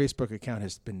 Apparently, our Facebook account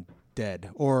has been dead,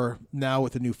 or now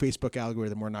with the new Facebook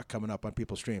algorithm, we're not coming up on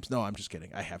people's streams. No, I'm just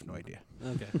kidding. I have no idea.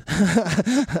 Okay.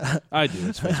 I do.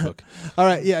 It's Facebook. All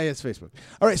right, yeah, it's Facebook.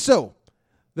 All right, so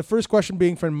the first question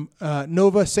being from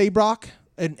Nova Saybrock,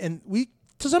 and we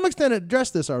to some extent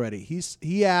addressed this already. He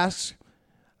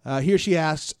or she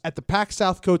asks, at the PAX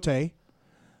South Cote,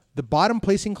 the bottom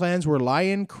placing clans were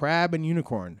Lion, Crab, and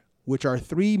Unicorn, which are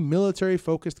 3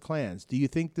 military-focused clans. Do you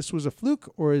think this was a fluke,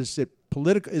 or is it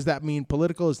political? Is that mean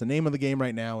political is the name of the game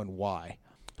right now, and why?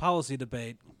 Policy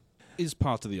debate. is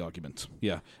part of the argument.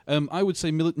 Yeah, I would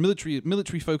say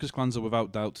military focused clans are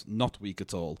without doubt not weak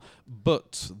at all.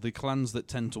 But the clans that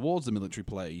tend towards the military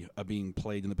play are being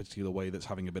played in a particular way that's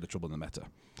having a bit of trouble in the meta.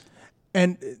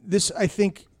 And this, I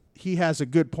think, he has a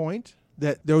good point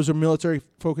that those are military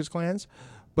focused clans,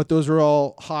 but those are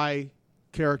all high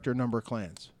character number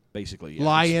clans. Basically, yeah.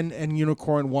 Lion and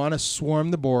Unicorn want to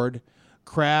swarm the board.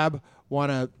 Crab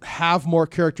want to have more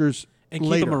characters and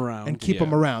later keep them around. and keep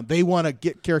them around. They want to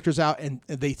get characters out and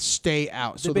they stay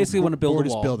out. They basically want to build board a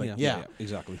wall. Is building. Yeah. Yeah.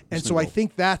 Exactly. And so I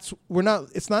think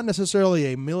it's not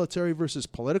necessarily a military versus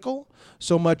political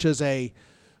so much as a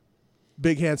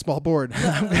big hand, small board.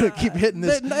 I'm going to keep hitting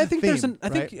this. I think theme,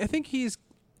 I think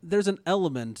there's an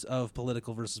element of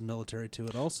political versus military to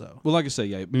it also. Well, like I say,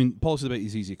 yeah. I mean, policy debate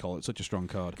is easy to call. It's such a strong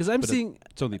card. Because I'm seeing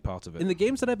it's only part of it. In the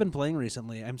games that I've been playing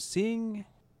recently, I'm seeing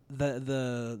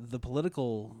the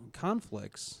political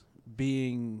conflicts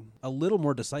being a little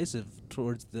more decisive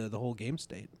towards the whole game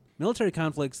state. Military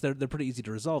conflicts, they're pretty easy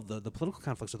to resolve. The political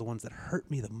conflicts are the ones that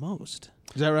hurt me the most.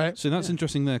 Is that right? So that's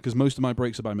interesting there, because most of my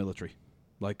breaks are by military.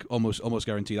 Like almost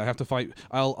guaranteed. I have to fight.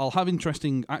 I'll have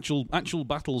interesting actual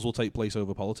battles will take place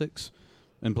over politics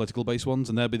and political based ones,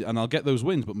 and I'll get those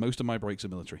wins. But most of my breaks are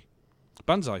military.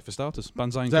 Banzai for starters.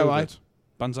 Banzai and Covert.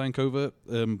 Banzai and Covert.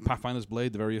 Pathfinder's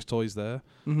Blade. The various toys there.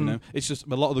 Mm-hmm. You know, it's just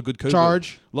a lot of the good Covert.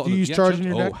 Charge. Do you use charge in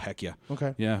your deck? Oh heck yeah.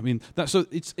 Okay. Yeah, I mean that's so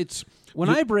it's. When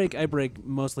I break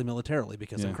mostly militarily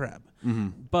because I'm crab. Mm-hmm.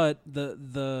 But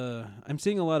I'm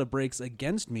seeing a lot of breaks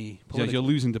against me politically. Yeah, you're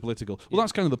losing to political. Well,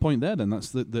 that's kind of the point there. Then that's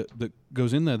that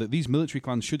goes in there that these military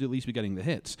clans should at least be getting the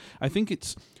hits. I think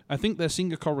they're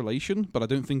seeing a correlation, but I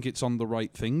don't think it's on the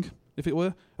right thing. If it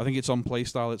were, I think it's on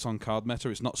playstyle, it's on card meta.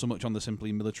 It's not so much on the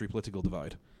simply military political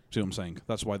divide. See what I'm saying?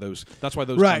 That's why those.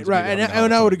 Right.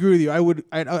 And I would agree with you.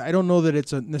 I don't know that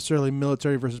it's necessarily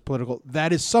military versus political.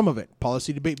 That is some of it.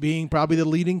 Policy debate being probably the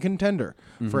leading contender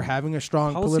for having a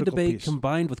strong policy political debate piece.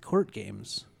 combined with court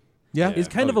games. Yeah. Is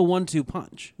kind of a 1-2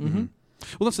 punch. Mm-hmm.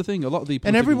 Well, that's the thing. A lot of the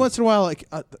and every once in a while, like,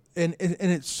 and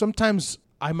it's sometimes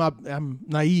I'm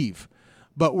naive,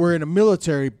 but we're in a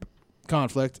military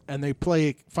conflict and they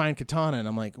play fine katana and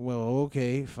I'm like, well,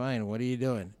 okay, fine, what are you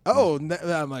doing? Oh,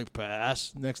 I'm like,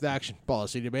 pass, next action,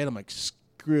 policy debate. I'm like,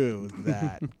 screw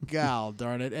that. Gal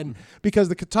darn it. And because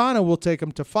the katana will take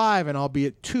them to 5 and I'll be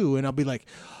at 2 and I'll be like,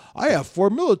 I have 4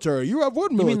 military, you have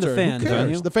 1 military. You mean the fan, who cares? don't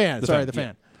you? The fan, the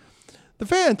fan. The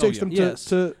fan takes them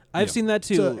to I've seen that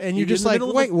too. and you're just like,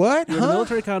 wait, what? You're in a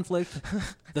military conflict.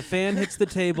 The fan hits the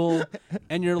table,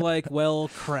 and you're like, well,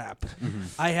 crap. Mm-hmm.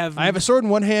 I have a sword in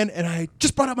one hand, and I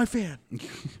just brought out my fan.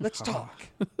 Let's talk.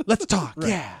 Let's talk. Right.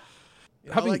 Yeah.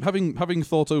 Having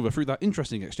thought over through that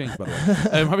interesting exchange, by the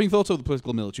way, having thought over the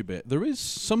political military bit, there is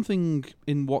something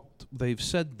in what they've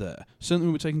said there. Certainly,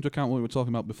 we were taking into account what we were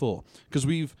talking about before, because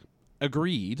we've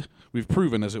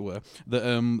proven, as it were, that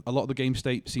a lot of the game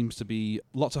state seems to be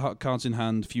lots of cards in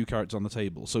hand, few characters on the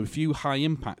table, so few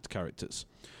high-impact characters.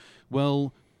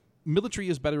 Well, military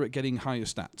is better at getting higher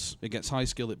stats. It gets high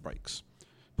skill, it breaks.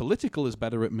 Political is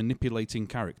better at manipulating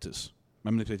characters,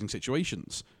 manipulating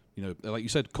situations. You know, like you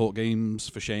said, court games,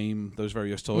 for shame, those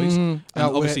various toys. Mm-hmm. And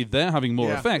obviously they're having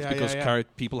more effect because yeah.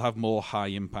 people have more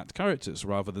high-impact characters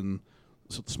rather than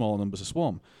smaller numbers of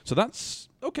swarm. So that's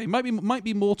okay. Might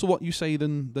be more to what you say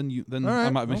than right, I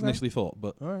might have initially thought.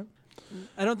 But all right.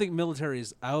 I don't think military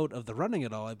is out of the running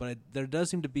at all, but there does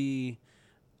seem to be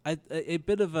a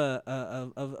bit of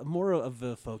a more of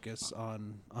a focus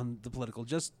on the political,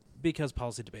 just because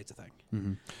policy debate's a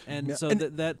thing, and so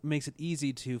that makes it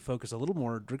easy to focus a little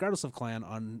more, regardless of clan,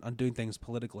 on doing things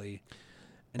politically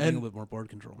and doing a bit more board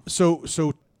control. So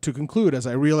to conclude, as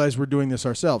I realize we're doing this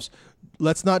ourselves,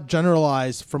 let's not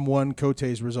generalize from one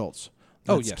Kote's results.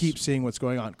 Let's keep seeing what's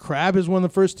going on. Crab is one of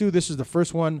the first 2. This is the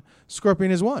first one.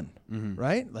 Scorpion is 1,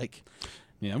 right? Like,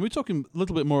 yeah, and we're talking a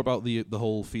little bit more about the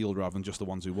whole field rather than just the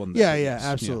ones who won. Yeah,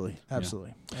 absolutely.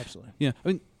 Yeah, I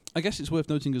mean, I guess it's worth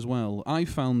noting as well, I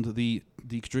found the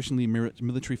traditionally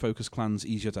military-focused clans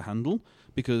easier to handle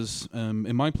because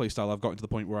in my playstyle I've gotten to the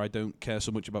point where I don't care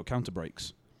so much about counter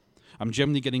breaks. I'm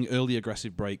generally getting early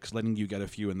aggressive breaks, letting you get a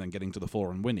few and then getting to the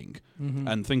 4 and winning.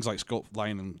 And things like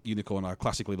Lion and Unicorn are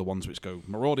classically the ones which go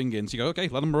marauding in. So you go, okay,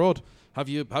 let them maraud. Have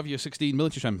your 16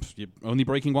 military strength. You're only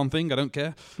breaking one thing, I don't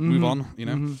care. Move on, you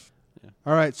know. Yeah.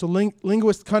 All right, so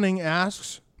Linguist Cunning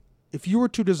asks, if you were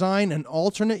to design an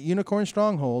alternate Unicorn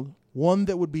stronghold, one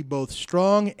that would be both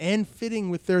strong and fitting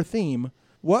with their theme,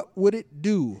 what would it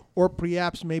do? Or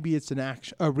perhaps maybe it's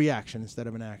a reaction instead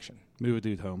of an action. Move a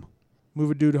dude home.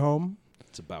 Move a dude home.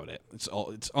 That's about it. It's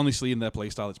honestly in their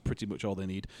playstyle. It's pretty much all they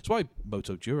need. That's why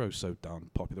Moto Juro is so darn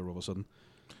popular all of a sudden.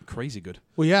 Crazy good.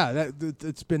 Well, yeah,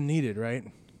 it's been needed, right?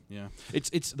 Yeah,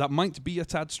 it's that might be a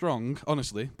tad strong,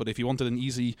 honestly. But if you wanted an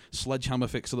easy sledgehammer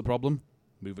fix to the problem,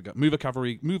 move a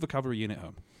cavalry unit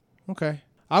home. Okay.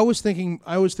 I was thinking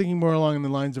more along the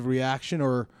lines of reaction,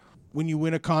 or when you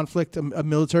win a conflict, a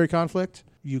military conflict,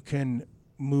 you can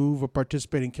move a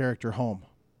participating character home.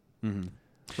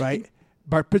 Mm-hmm. Right?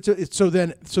 So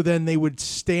then they would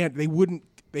stand. They wouldn't.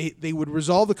 They would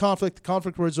resolve the conflict. The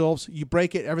conflict resolves. You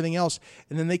break it. Everything else,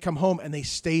 and then they come home and they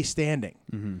stay standing.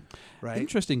 Mm-hmm. Right.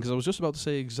 Interesting, because I was just about to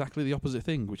say exactly the opposite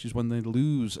thing, which is when they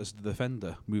lose as the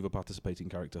defender, move a participating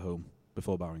character home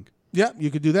before bowing. Yeah, you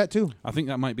could do that too. I think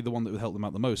that might be the one that would help them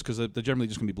out the most, because they're generally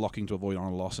just going to be blocking to avoid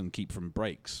honor loss and keep from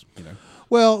breaks.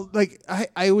 Well, like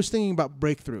I was thinking about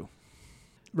breakthrough.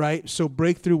 Right. So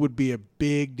breakthrough would be a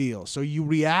big deal. So you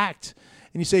react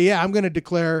and you say, "Yeah, I'm going to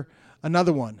declare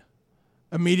another one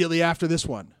immediately after this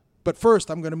one. But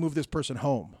first, I'm going to move this person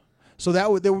home." So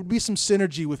there would be some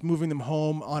synergy with moving them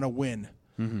home on a win,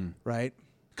 right?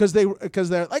 Because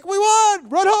they're like, "We won!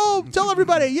 Run home! Tell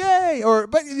everybody, yay!"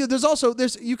 But you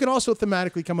can also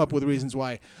thematically come up with reasons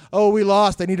why. Oh, we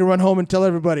lost. I need to run home and tell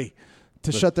everybody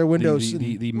to shut their windows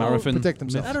the marathon protect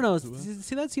themselves. I don't know.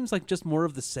 See, that seems like just more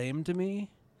of the same to me.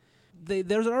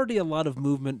 There's already a lot of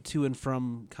movement to and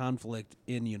from conflict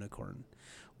in Unicorn.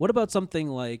 What about something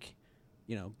like,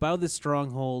 bow this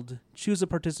stronghold, choose a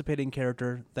participating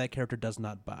character, that character does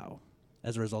not bow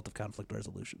as a result of conflict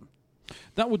resolution?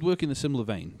 That would work in a similar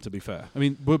vein, to be fair. I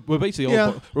mean, we're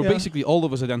basically all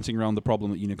of us are dancing around the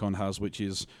problem that Unicorn has, which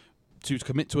is to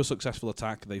commit to a successful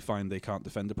attack, they find they can't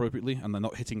defend appropriately, and they're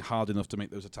not hitting hard enough to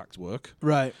make those attacks work.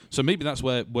 Right. So maybe that's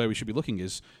where we should be looking,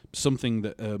 is something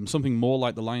that something more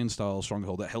like the Lion style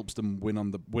stronghold that helps them win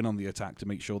on the attack to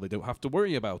make sure they don't have to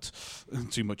worry about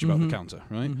too much about the counter,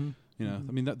 right? Mm-hmm.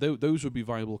 I mean those would be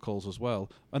viable calls as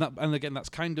well. And again, that's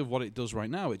kind of what it does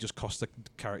right now. It just costs the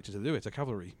character to do it, a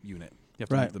cavalry unit. You have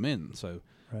to move them in. So.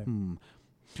 Right.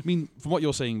 I mean, from what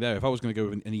you're saying there, if I was going to go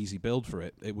with an easy build for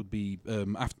it, it would be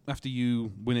after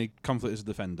you win a conflict as a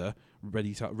defender,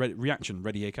 ready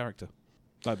a character.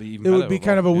 That'd be even better. It would be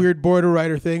kind of a weird border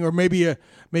rider thing, or maybe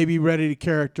ready a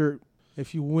character.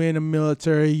 If you win a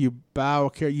military, you bow a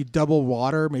character, you double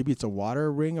water. Maybe it's a water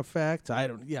ring effect.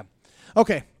 Yeah.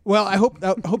 Okay. Well, I hope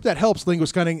that helps,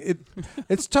 Linguist Cunning.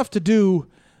 It's tough to do.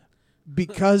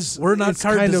 Because we're not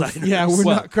card designers. We're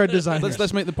not card designers.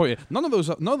 Let's make the point here. None of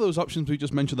those options we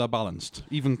just mentioned are balanced,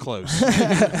 even close.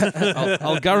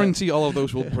 I'll guarantee all of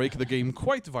those will break the game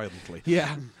quite violently.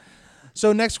 Yeah.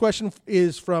 So next question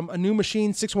is from a New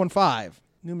Machine 615.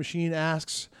 New Machine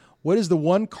asks, "What is the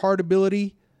one card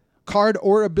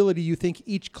or ability you think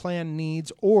each clan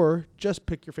needs, or just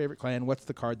pick your favorite clan? What's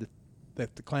the card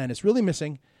that the clan is really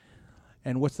missing,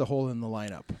 and what's the hole in the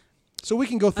lineup?" So we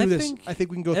can go through this. I think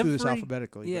we can go through this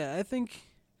alphabetically. Yeah, I think,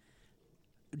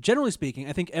 generally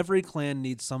speaking, every clan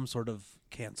needs some sort of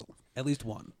cancel. At least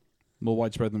one. More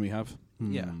widespread than we have.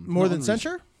 Yeah. More than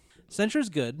Censure? Censure's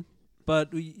good,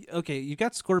 but you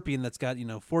got Scorpion that's got,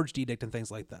 Forged Edict and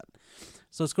things like that.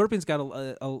 So Scorpion's got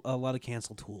a lot of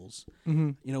cancel tools.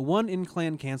 Mm-hmm. One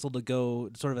in-clan cancel to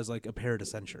go sort of as like a pair to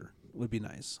Censure would be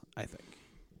nice, I think.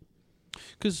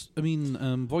 Because, I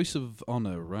mean, Voice of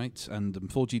Honor, right,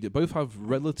 and Forge Edict both have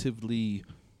relatively,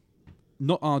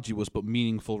 not arduous, but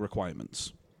meaningful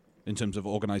requirements in terms of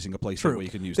organizing a place where you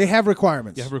can use them. They have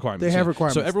requirements. They have requirements. They have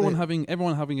requirements. So everyone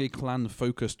having a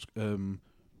clan-focused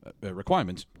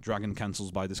requirement, Dragon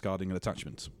cancels by discarding an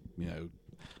attachment.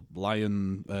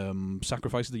 Lion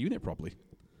sacrifices the unit probably.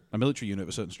 A military unit of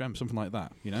a certain strength, something like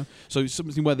that, So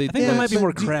something where they... I think that might be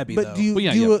more crabby,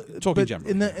 though. Talking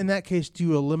generally. In that case, do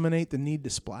you eliminate the need to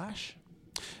splash?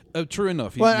 True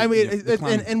enough. Well,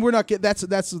 and we're not getting...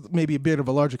 That's maybe a bit of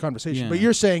a larger conversation, but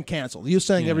you're saying cancel. You're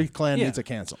saying every clan needs a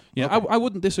cancel. Yeah, okay. I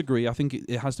wouldn't disagree. I think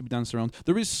it has to be danced around.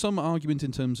 There is some argument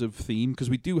in terms of theme, because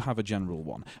we do have a general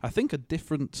one. I think a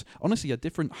different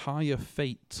higher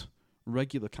fate...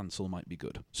 regular cancel might be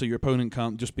good. So your opponent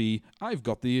can't just be, "I've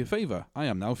got the favor. I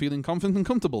am now feeling confident and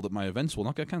comfortable that my events will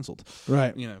not get cancelled."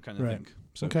 Right. Kind of thing.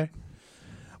 So. Okay.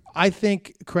 I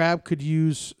think Crab could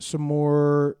use some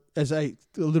more, as I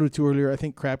alluded to earlier, I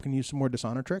think Crab can use some more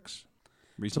dishonor tricks.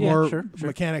 Some more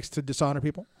mechanics to dishonor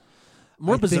people.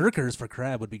 More berserkers for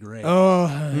Crab would be great. Oh,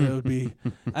 it would be.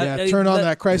 Turn on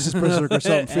that Crisis Berserker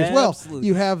something. Well,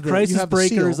 you have the Crisis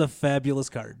Breaker seal, is a fabulous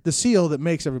card. The seal that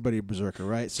makes everybody a berserker,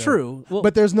 right? So, true. Well,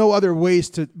 but there's no other ways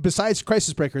to, besides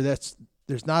Crisis Breaker.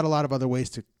 There's not a lot of other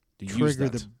ways to trigger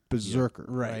the berserker,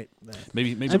 right?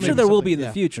 Maybe I'm sure there will be in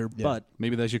the future, but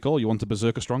maybe there's your call. You want a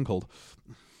berserker stronghold,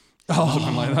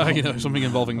 something like that. Something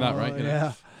involving that, right?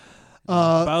 Yeah.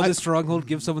 Bow the stronghold,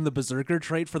 give someone the berserker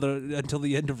trait for until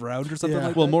the end of round or something Yeah.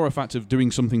 like Well, that. more effective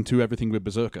doing something to everything with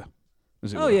berserker.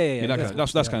 As it Oh, were. yeah. That's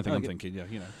kind of thing I'm Okay. thinking. Yeah,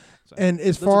 you know. So. And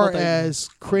as That's far about that. as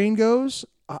Crane goes,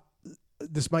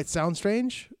 this might sound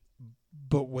strange,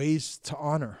 but ways to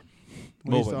honor.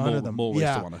 Ways to honor them. More ways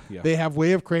to honor. Yeah. They have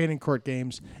Way of Crane in court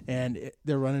games, and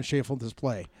they're running Shameful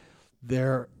Display.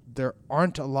 There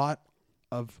aren't a lot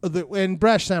of... and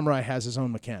Brash Samurai has his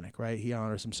own mechanic, right? He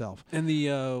honors himself. And the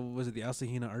was it the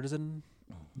Asahina Artisan?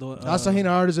 Asahina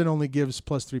Artisan only gives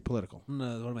 +3 political.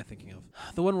 No, what am I thinking of?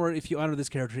 The one where if you honor this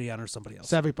character, he honors somebody else.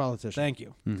 Savvy Politician. Thank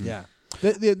you. Mhm. Yeah.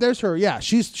 There's her. Yeah,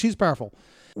 she's powerful.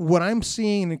 What I'm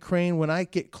seeing in Crane, when I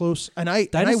get close, and I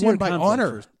Dynasty won or by Conflict honor.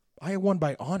 first? I won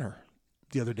by honor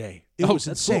the other day. It Oh, was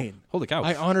that's cool. insane. Holy cow!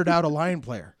 I honored out a Lion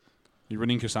player. You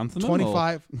running chrysanthemum?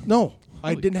 25. No,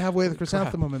 I Holy didn't have Way of the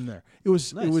Chrysanthemum in there. It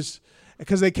was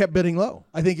because they kept bidding low.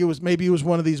 I think it was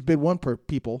one of these bid one per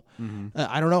people.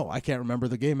 I don't know. I can't remember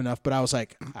the game enough, but I was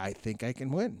like, I think I can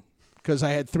win because I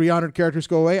had 3 honored characters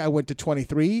go away. I went to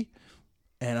 23,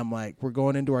 and I'm like, we're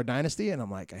going into our dynasty, and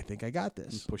I'm like, I think I got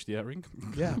this. Push the ring.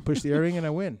 Yeah, push the earring and I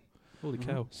win. Holy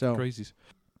cow! So- Crazies.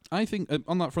 I think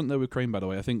on that front though with Crane, by the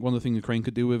way, I think one of the things Crane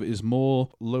could do with is more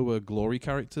lower glory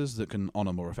characters that can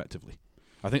honor more effectively.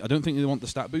 I don't think they want the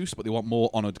stat boost, but they want more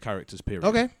honored characters. Period.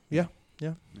 Okay. Yeah.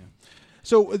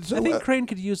 So I think Crane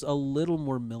could use a little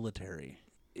more military.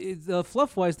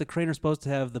 Fluff wise, the Crane are supposed to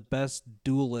have the best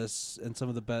duelists and some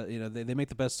of the best. They make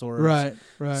the best swords.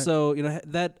 right. So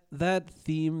that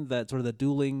theme, that sort of the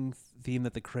dueling theme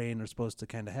that the Crane are supposed to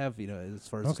kind of have, as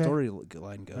far as Okay. the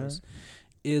storyline goes,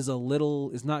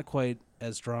 is not quite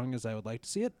as strong as I would like to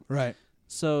see it. Right.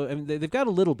 So I mean, they've got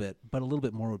a little bit, but a little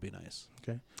bit more would be nice.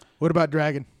 What about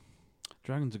Dragon?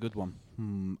 Dragon's a good one.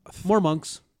 More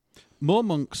monks. More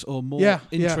monks or more Yeah,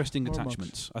 interesting more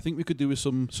attachments. I think we could do with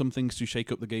some things to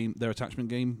shake up the game, their attachment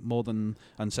game, more than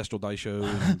Ancestral Daisho.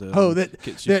 And,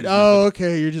 kits you could-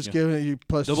 okay. You're just Yeah. giving it you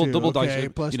plus double 2. double okay,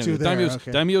 Daisho. plus you know, 2 there. Daimyo's,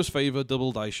 Okay. Daimyo's favor,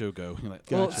 double Daisho go. You're like,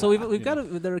 Well, Gotcha. so we've got you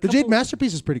know. there are a The couple, Jade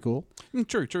Masterpiece is pretty cool.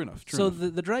 True enough. So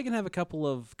the Dragon have a couple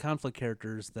of conflict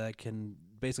characters that can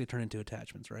basically turn into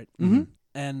attachments, right? Mhm.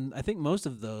 And I think most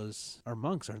of those are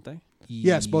monks, aren't they?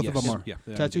 Yes, both of them are. Yeah,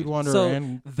 they are Tattooed indeed. Wanderer So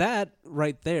and that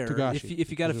right there, Togashi. if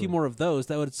you got a few more of those,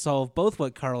 that would solve both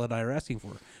what Carl and I are asking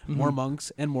for: more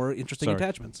monks and more interesting Sorry.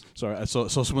 attachments. Sorry, I saw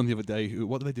someone the other day.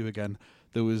 What did they do again?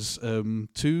 There was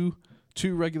two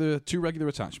regular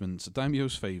attachments.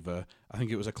 Daimyo's favor. I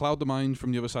think it was a Cloud of Mind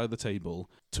from the other side of the table,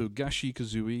 Togashi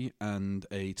Kazui, and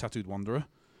a Tattooed Wanderer.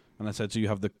 And I said, so you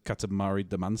have the Katamari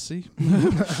Damacy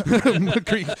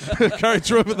Greek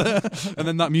character over there. And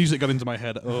then that music got into my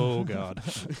head. Oh, God.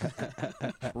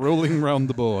 Rolling round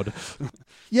the board.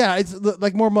 yeah, it's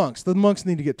like more monks. The monks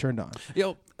need to get turned on.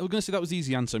 Yeah, I was going to say that was the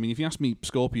easy answer. I mean, if you ask me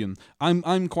Scorpion,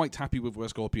 I'm quite happy with where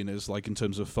Scorpion is, like in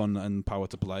terms of fun and power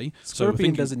to play.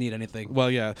 Scorpion doesn't need anything.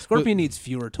 Well, yeah. Scorpion needs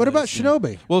fewer toys. What about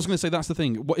Shinobi? Well, I was going to say that's the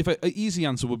thing. What if an easy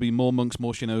answer would be more monks,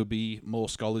 more shinobi, more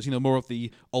scholars, more of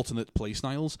the alternate play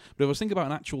styles. But if I was thinking about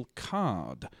an actual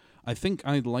card, I think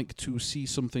I'd like to see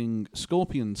something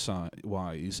Scorpion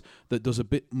wise that does a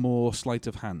bit more sleight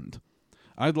of hand.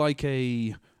 I'd like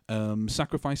a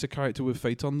sacrifice a character with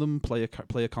fate on them, play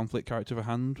a conflict character for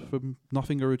hand for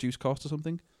nothing or reduced cost or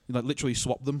something. Like literally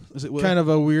swap them, as it were. Kind of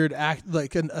a weird act, but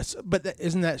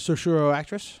isn't that Soshiro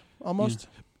actress almost?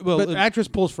 Yeah. Well, but actress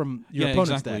pulls from your opponent's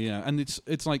exactly, deck. yeah, and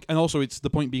it's like, and also it's the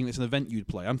point being it's an event you'd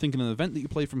play. I'm thinking an event that you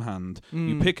play from hand.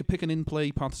 You pick an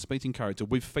in-play participating character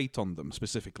with fate on them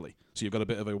specifically, so you've got a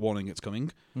bit of a warning it's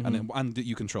coming, and that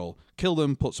you control. Kill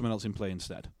them, put someone else in play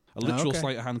instead. A literal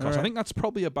sleight of hand cost. Right. I think that's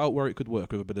probably about where it could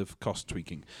work with a bit of cost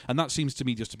tweaking, and that seems to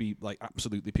me just to be like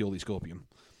absolutely purely Scorpion.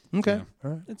 Okay. Yeah.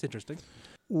 All right. It's interesting.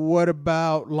 What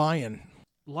about Lion?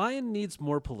 Lion needs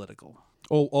more political.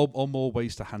 Or more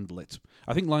ways to handle it.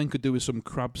 I think Lion could do with some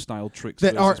crab style tricks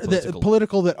That versus aren't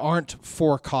political that aren't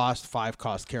 4-cost,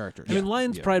 5-cost characters. I mean,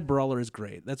 Lion's yeah. Pride Brawler is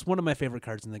great. That's one of my favorite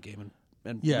cards in the game,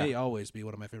 and Yeah. may always be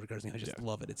one of my favorite cards. I just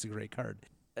love it. It's a great card,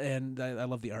 and I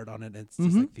love the art on it. It's Mm-hmm.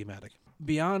 just like thematic.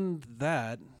 Beyond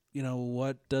that,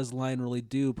 what does Lion really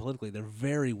do politically? They're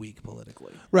very weak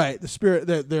politically. Right. The spirit.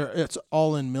 It's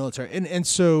all in military, and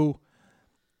so.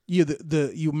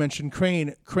 You mentioned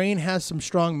Crane. Crane has some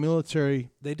strong military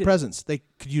presence. They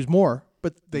could use more,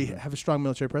 but they have a strong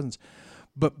military presence.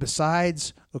 But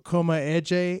besides Okuma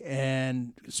Eje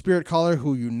and Spirit Caller,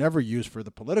 who you never use for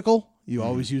the political, you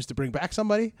always use to bring back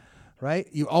somebody, right?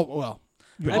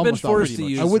 I've been forced to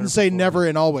use I wouldn't her say before. never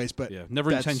and always, but Yeah, never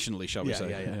that's- intentionally, shall we yeah, say?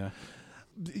 yeah.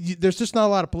 there's just not a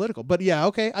lot of political. But yeah,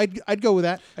 okay, I'd go with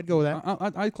that.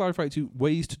 I'd clarify it to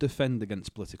ways to defend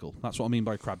against political. That's what I mean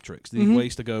by crab tricks. They need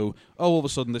ways to go, all of a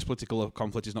sudden this political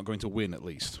conflict is not going to win at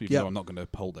least, even though I'm not going to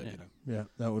hold it. Yeah,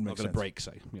 that would make sense. Not going to break,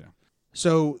 say.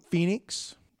 So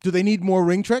Phoenix, do they need more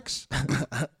ring tricks?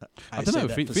 I don't know.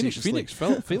 Phoenix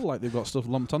feel like they've got stuff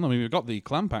lumped on them. I mean, we've got the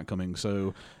clan pack coming,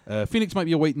 so Phoenix might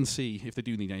be a wait and see if they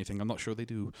do need anything. I'm not sure they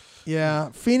do. Yeah,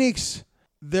 Phoenix,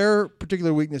 their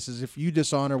particular weakness is if you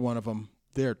dishonor one of them,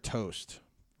 they're toast,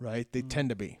 right? They tend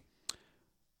to be.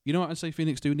 You know what I'd say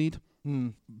Phoenix do need,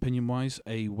 opinion-wise?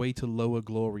 A way to lower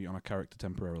glory on a character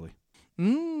temporarily.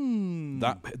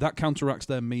 That counteracts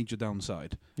their major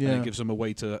downside. Yeah. And it gives them a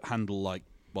way to handle, like,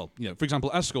 well, for example,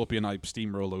 as Scorpion, I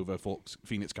steamroll over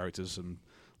Phoenix characters and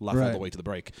laugh all the way to the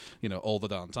break, all the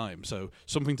darn time. So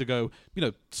something to go,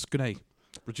 Skune,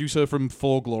 reduce her from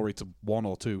 4 glory to 1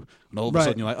 or 2. And all of a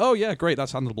sudden you're like, oh, yeah, great,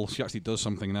 that's handleable. She actually does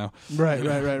something now. Right.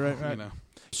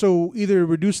 So either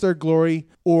reduce their glory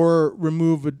or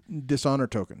remove a dishonor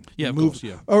token. Yeah, of course,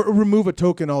 yeah. Or remove a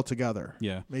token altogether.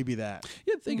 Yeah. Maybe that.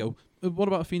 Yeah, there you go. What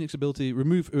about a Phoenix ability?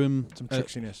 Remove some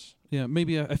tricksiness. Yeah,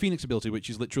 maybe a Phoenix ability, which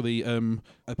is literally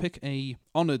pick a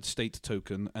honored state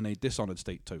token and a dishonored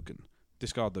state token.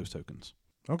 Discard those tokens.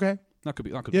 Okay. That could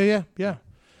be. Yeah.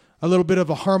 A little bit of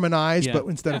a harmonize, but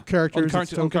instead of characters,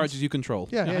 on characters you control.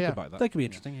 Yeah. I could buy that. That could be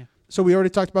interesting. Yeah. So we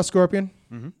already talked about Scorpion.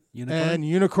 Unicorn. And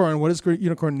Unicorn. What does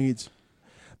Unicorn needs?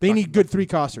 They need good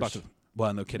 3-costers.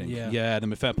 Well, no kidding. Yeah.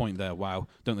 Then a fair point there. Wow,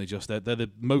 don't they just? They're the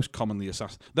most commonly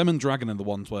assassinate. Them and Dragon are the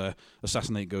ones where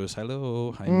assassinate goes,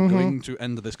 hello, I'm going to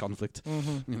end this conflict.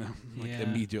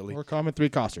 Immediately. More common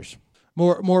 3-costers.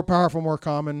 More powerful, more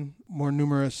common, more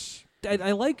numerous.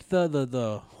 I like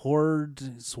the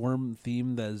horde swarm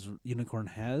theme that Unicorn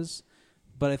has,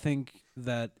 but I think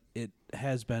that it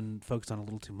has been focused on a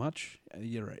little too much.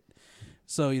 You're right.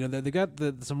 So they got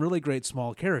some really great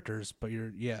small characters, but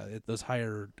those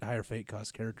higher fate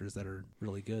cost characters that are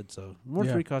really good. So more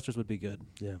 3-costers would be good.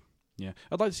 Yeah.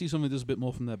 I'd like to see something that does a bit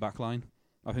more from their backline.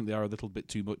 I think they are a little bit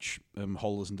too much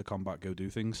haulers into combat, go do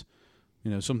things.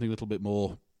 Something a little bit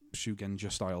more Shugenja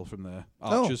style from their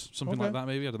archers, something like that.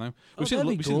 Maybe I don't know.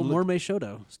 That'd be cool. More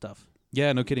Meishodo stuff.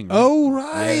 Yeah, no kidding. Right? Oh,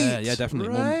 right. Yeah,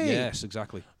 definitely. Right. Yes,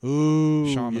 exactly. Ooh,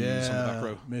 Shaman yeah. and some back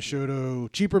row. Mishodo.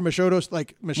 Cheaper Mishodos,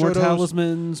 like Mishodos. More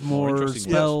talismans, more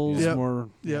interesting spells, Yep. more...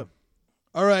 Yep.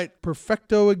 All right.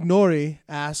 Perfecto Ignori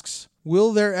asks,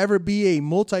 will there ever be a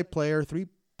multiplayer, 3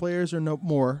 players or no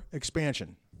more,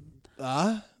 expansion?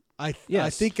 I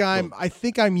think I'm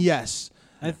yes.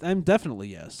 I'm definitely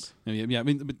yes. Yeah. I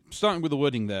mean, starting with the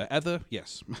wording there,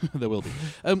 yes, there will be.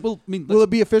 Will it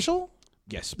be official?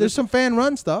 Yes. There's some fan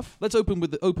run stuff. Let's open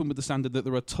with the standard that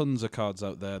there are tons of cards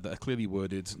out there that are clearly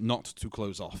worded not to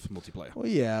close off multiplayer. Well,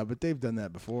 yeah, but they've done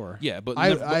that before. Yeah, but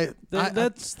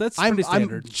that's pretty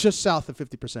standard. I'm just south of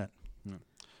 50%.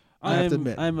 I have to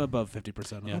admit, I'm above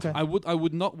 50%. Yeah. Okay. I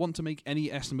would not want to make any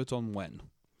estimate on when,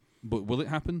 but will it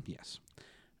happen? Yes.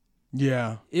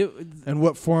 Yeah. And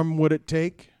what form would it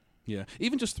take? Yeah,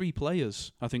 even just 3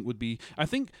 players, I think would be. I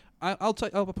think I'll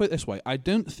put it this way: I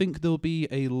don't think there'll be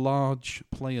a large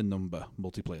player number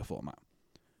multiplayer format.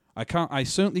 I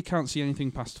certainly can't see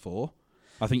anything past 4.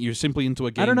 I think you're simply into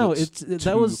a game. I don't know.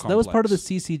 That was part of the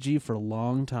CCG for a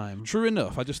long time. True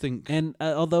enough. I just think, and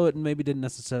although it maybe didn't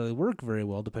necessarily work very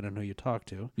well, depending on who you talk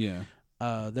to. Yeah.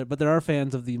 But there are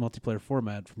fans of the multiplayer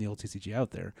format from the old CCG out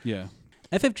there. Yeah.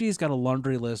 FFG's got a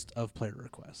laundry list of player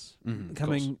requests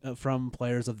coming from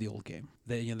players of the old game.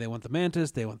 They want the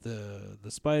Mantis, they want the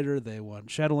Spider, they want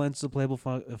Shadowlands as a playable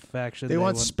faction. They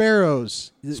want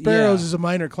Sparrows. Sparrows is a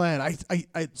minor clan. I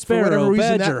Sparrow, for whatever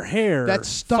reason, Badger, Hare, that's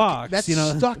stuck. Fox,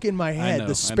 that's stuck in my head.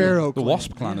 The Sparrow. The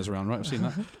Wasp clan is around, right? I've seen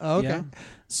that. Oh, okay. Yeah.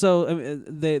 So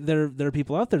there are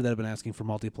people out there that have been asking for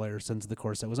multiplayer since the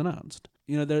core set was announced.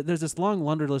 There's this long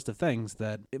laundry list of things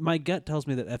that my gut tells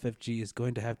me that FFG is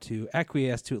going to have to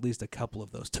acquiesce to at least a couple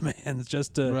of those demands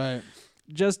just to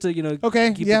keep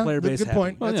the player base good happy.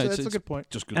 point. Well, That's a good point.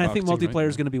 Just good And I think marketing, multiplayer right?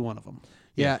 is going to be one of them.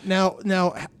 Yeah.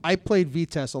 Now I played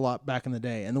VTES a lot back in the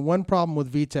day, and the one problem with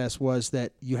VTES was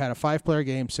that you had a 5-player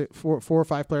game, 4 or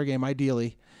 5-player game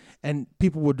ideally, and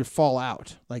people would fall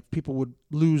out. Like, people would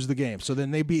lose the game. So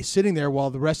then they'd be sitting there while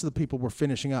the rest of the people were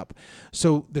finishing up.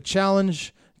 So the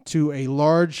challenge to a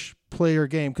large player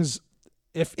game, because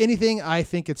if anything, I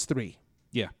think it's 3.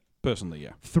 Yeah, personally,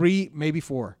 yeah. 3, maybe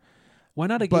 4. Why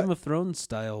not a Game of Thrones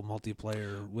style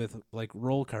multiplayer with like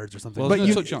roll cards or something? Well, I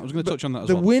was going to touch on that as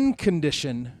the well. The win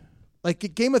condition, like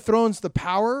at Game of Thrones, the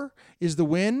power is the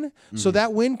win. So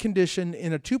that win condition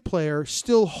in a 2-player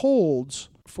still holds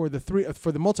for the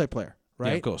multiplayer, right?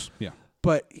 Yeah, of course. Yeah.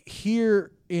 But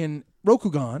here in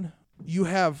Rokugan, you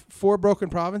have 4 broken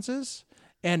provinces,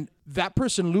 and that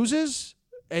person loses,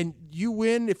 and you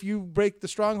win if you break the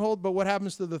stronghold. But what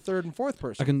happens to the 3rd and 4th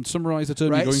person? I can summarize the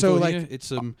term Right, you're going so for like- here.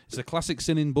 It's a classic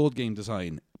sin in board game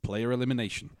design: player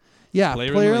elimination. Yeah,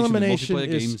 player elimination in multiplayer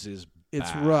is games is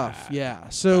it's bad. rough. Yeah,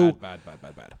 so bad.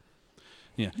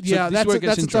 Yeah, Yeah, this is where it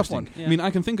gets that's a tough interesting. one. Yeah. I mean,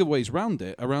 I can think of ways around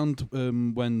it.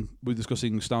 When we were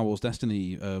discussing Star Wars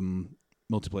Destiny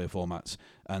multiplayer formats,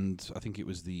 and I think it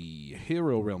was the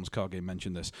Hero Realms card game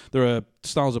mentioned this. There are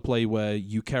styles of play where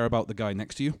you care about the guy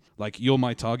next to you. Like, you're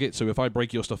my target, so if I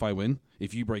break your stuff, I win.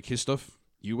 If you break his stuff,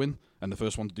 you win. And the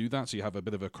first one to do that, so you have a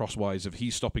bit of a crosswise of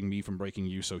he's stopping me from breaking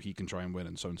you, so he can try and win,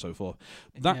 and so on and so forth.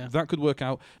 That could work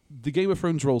out. The Game of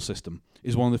Thrones role system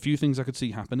is one of the few things I could see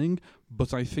happening,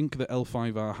 but I think that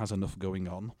L5R has enough going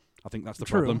on. I think that's the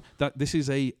True. problem. That this is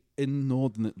a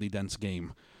inordinately dense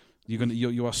game.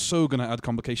 You are so gonna add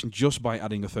complication just by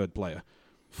adding a 3rd player.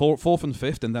 4th and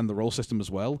 5th, and then the role system as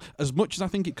well. As much as I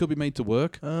think it could be made to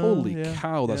work, holy yeah,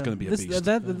 cow, that's yeah. going to be a beast.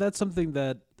 That's something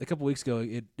that a couple weeks ago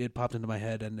it popped into my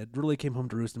head, and it really came home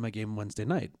to roost in my game Wednesday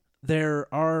night. There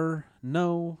are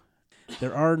no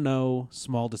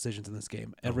small decisions in this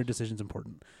game. Every decision's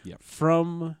important. Yep.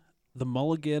 From the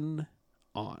mulligan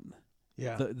on.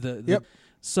 yeah. Yep.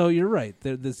 So you're right.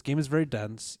 This game is very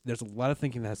dense. There's a lot of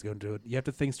thinking that has to go into it. You have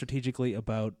to think strategically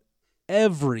about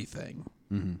everything.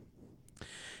 Mm-hmm.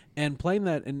 And playing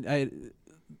that, and I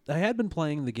had been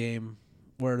playing the game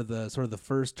where the sort of the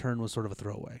first turn was sort of a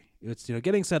throwaway. It's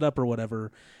getting set up or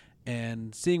whatever,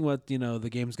 and seeing what the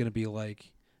game's going to be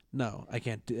like. No, I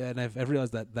can't. And I've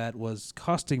realized that was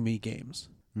costing me games.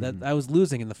 That I was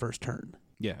losing in the first turn.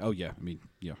 Yeah. Oh, yeah. I mean,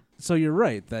 yeah. So you're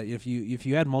right that if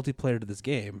you add multiplayer to this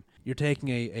game, you're taking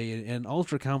an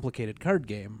ultra complicated card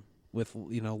game with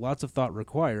lots of thought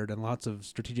required and lots of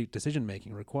strategic decision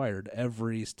making required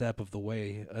every step of the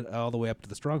way, all the way up to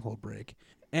the stronghold break,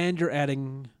 and you're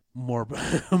adding more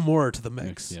to the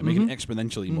mix. Yeah, making it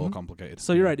exponentially more complicated.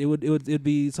 So you're right. It'd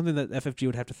be something that FFG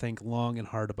would have to think long and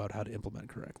hard about how to implement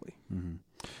correctly. Mm-hmm.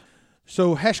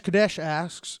 So Hesh Kadesh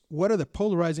asks, what are the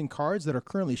polarizing cards that are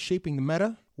currently shaping the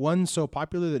meta? Ones so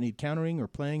popular that need countering or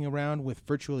playing around with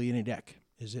virtually any deck.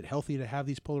 Is it healthy to have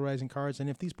these polarizing cards? And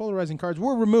if these polarizing cards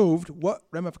were removed, what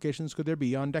ramifications could there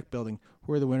be on deck building?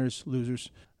 Who are the winners, losers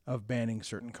of banning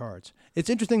certain cards? It's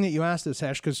interesting that you asked this,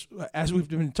 Hesh, because as we've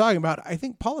been talking about, I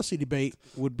think policy debate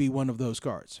would be one of those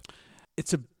cards.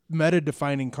 It's a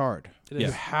meta-defining card. It You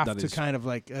is. have that to is. kind of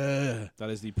like, That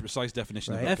is the precise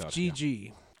definition Right. of that card. Yeah.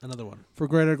 FGG, another one. for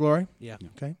greater glory. Yeah.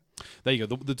 Okay. There you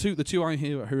go. The two I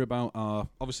hear about are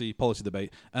obviously policy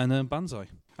debate and Banzai.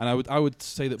 And I would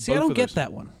say that See, both I don't of get those,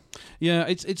 that one. Yeah,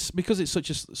 it's because it's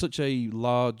such a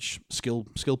large skill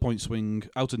point swing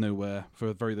out of nowhere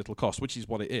for very little cost, which is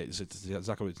what it is. It's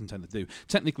exactly what it's intended to do.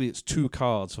 Technically, it's 2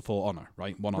 cards for 4 honor,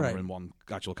 right? 1 honor Right. and 1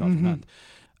 actual card from hand.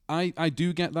 I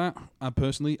do get that.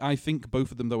 Personally, I think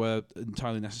both of them though are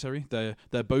entirely necessary.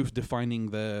 They're both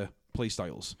defining their play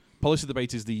styles. Policy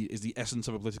debate is the essence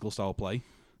of a political style play.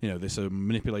 This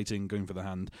manipulating, going for the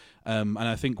hand. And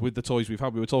I think with the toys we've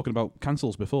had, we were talking about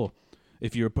cancels before.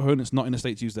 If your opponent's not in a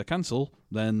state to use their cancel,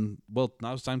 then, well,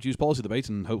 now it's time to use policy debate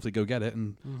and hopefully go get it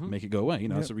and make it go away.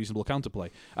 That's a reasonable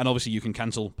counterplay. And obviously you can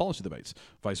cancel policy debates,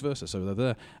 vice versa, so they're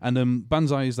there. And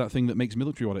Banzai is that thing that makes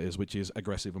military what it is, which is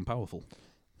aggressive and powerful.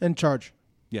 And charge.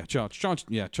 Yeah, charge helps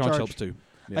too.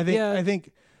 Yeah. I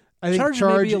think Charge,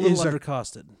 charge may be a little is a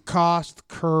undercosted. cost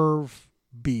curve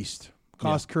beast,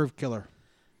 cost curve killer.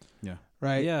 Yeah.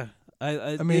 Right. Yeah.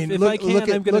 I mean, if look- I can, look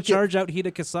at- I'm going look to at- charge out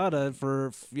Hida Kasada for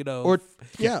Or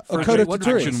for Okota one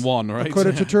Tuturi. Action 1, right?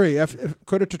 Okota Tuturi.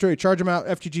 Okota Tuturi. Charge him out.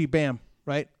 FGG. Bam.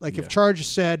 Right. Like Yeah. if charge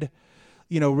said,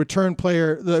 return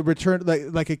player, the return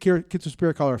like a Kitsu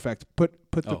Spirit Collar effect. Put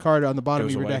the card on the bottom of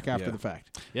Goes your away, deck after yeah. the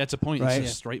fact. Yeah, it's a point. Right. It's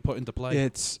just straight put into play.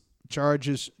 It's charge.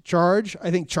 I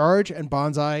think charge and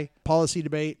Banzai policy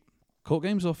debate. Court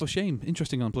games are for shame.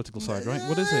 Interesting on the political side, right?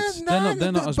 What is it?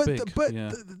 They're not as big. But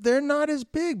yeah. they're not as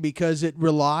big because it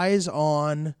relies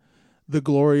on the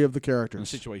glory of the And characters.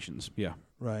 situations, yeah.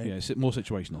 Right. Yeah, it's more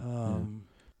situational.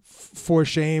 For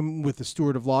shame with the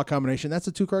Steward of Law combination, that's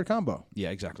a 2-card combo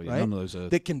Yeah, exactly. right? None of those are...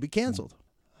 that can be canceled.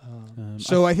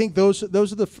 So I think those are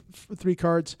the 3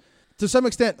 cards. To some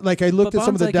extent, like I looked But at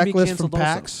some of the Banzai can deck be lists from canceled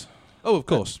also. Oh, PAX. of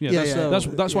course. Yeah, Yeah,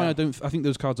 that's why yeah. I think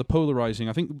those cards are polarizing.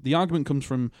 I think the argument comes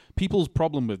from people's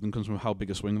problem with them comes from how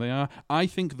big a swing they are. I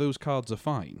think those cards are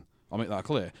fine. I'll make that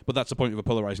clear. But that's the point of a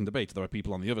polarizing debate. There are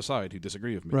people on the other side who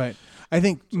disagree with me. Right. I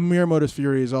think Miyamoto's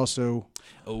Fury is also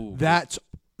Oh, that's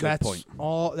point.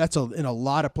 in a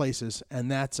lot of places, and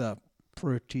that's a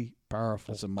pretty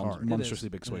powerful that's a card. monstrously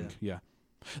big swing. Yeah. Yeah.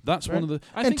 That's one of the...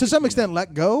 I and think to some yeah. extent,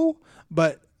 let go.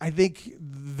 But I think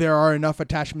there are enough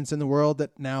attachments in the world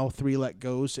that now 3 let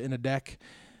goes in a deck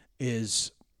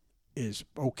is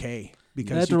okay.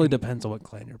 Because that really depends on what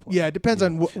clan you're playing. Yeah, it depends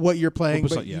on what you're playing.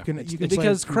 Well, but yeah. you can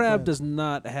Because play Crab clans. does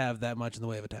not have that much in the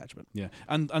way of attachment. Yeah,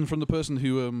 and from the person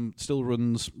who still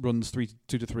runs 2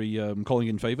 to 3 calling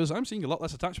in favors, I'm seeing a lot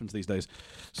less attachments these days.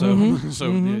 So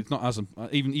Yeah, it's not as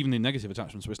even in negative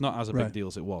attachments, so it's not as a big deal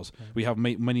as it was. We have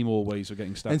many more ways of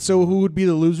getting stats. And so, who would be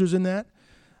the losers in that?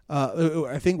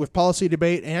 I think with policy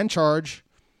debate and charge,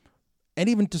 and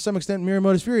even to some extent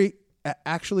Miyamoto's Fury,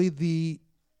 actually the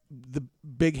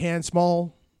big hand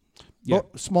small.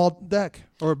 Small deck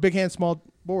or big hand small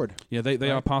board. Yeah,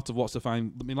 they are part of what's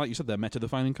defined. I mean, like you said, they're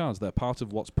meta-defining cards. They're part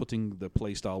of what's putting the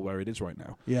play style where it is right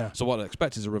now. Yeah. So what I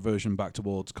expect is a reversion back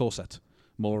towards core set,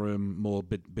 more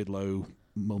bid low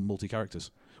multi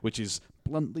characters, which is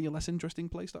bluntly a less interesting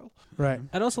play style. Right.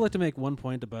 I'd also like to make one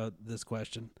point about this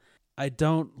question. I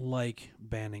don't like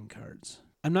banning cards.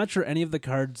 I'm not sure any of the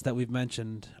cards that we've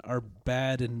mentioned are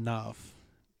bad enough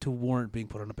to warrant being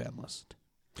put on a ban list.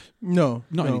 No,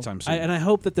 Not anytime soon. And I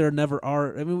hope that there never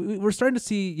are. I mean, we're starting to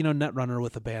see, Netrunner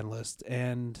with a ban list,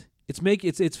 and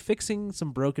it's fixing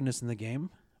some brokenness in the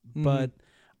game. But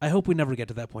I hope we never get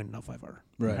to that point in L5R.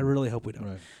 Right. I really hope we don't.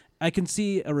 Right. I can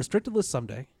see a restricted list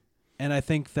someday, and I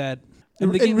think that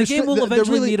And the game will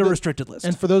eventually need a the- restricted list.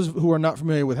 And for those who are not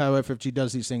familiar with how FFG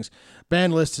does these things,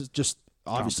 ban list is just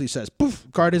obviously says, poof,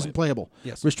 card isn't playable.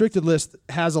 Yes. Restricted list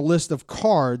has a list of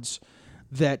cards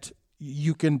that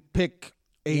you can pick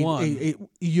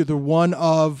either one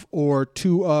of or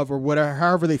 2 of or whatever,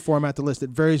 however they format the list. It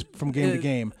varies from game to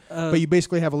game. But you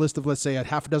basically have a list of, let's say, a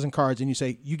half a dozen cards, and you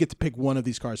say you get to pick one of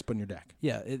these cards to put in your deck.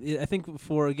 Yeah, I think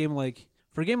for a game like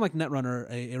Netrunner,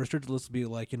 a restricted list would be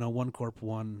like 1 corp,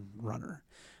 1 runner.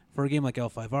 For a game like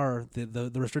L5R,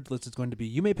 the restricted list is going to be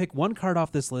you may pick 1 card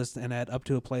off this list and add up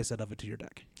to a playset of it to your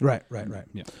deck. Right.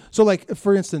 Yeah. So, like,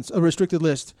 for instance, a restricted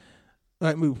list,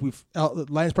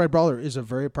 Lion's Pride Brawler is a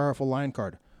very powerful lion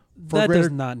card. That does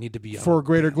not need to be on. For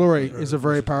Greater Glory is a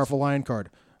very powerful lion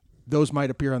card. Those might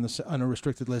appear on a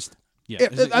restricted list. Yeah,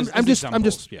 I'm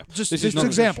just This is not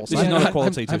examples. This is not a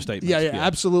qualitative statement. Yeah,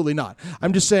 absolutely not.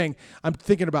 I'm just saying. I'm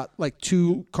thinking about like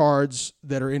 2 cards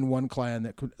that are in one clan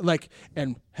that could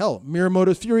and hell,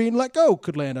 Miyamoto's Fury and Let Go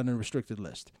could land on a restricted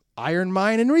list. Iron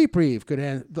Mine and Reprieve could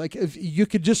end. Like, if you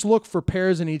could just look for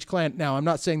pairs in each clan. Now, I'm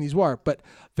not saying these are, but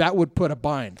that would put a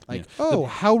bind. Like,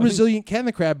 how resilient can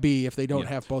the crab be if they don't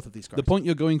have both of these cards? The point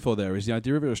you're going for there is the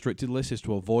idea of a restricted list is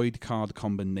to avoid card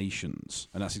combinations,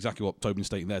 and that's exactly what Tobin's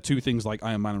stating there. 2 things like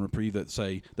Iron Man and Reprieve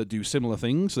that do similar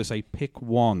things. They say pick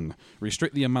 1,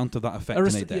 restrict the amount of that effect in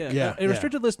a deck. A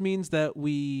restricted list means that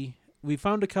we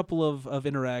found a couple of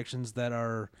interactions that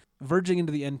are verging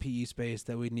into the NPE space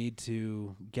that we need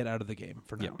to get out of the game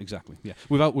for now. Yeah, exactly. Yeah,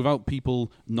 without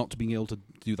people not being able to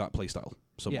do that playstyle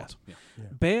somewhat. Yeah.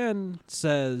 Ban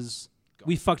says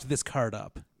we fucked this card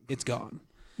up. It's gone.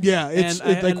 Yeah, it's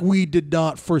we did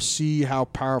not foresee how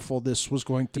powerful this was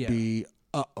going to be.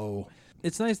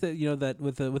 It's nice that that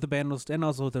with the ban list and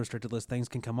also with the restricted list, things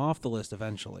can come off the list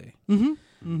eventually.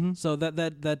 So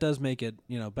that does make it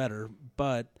better,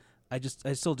 but I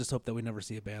still just hope that we never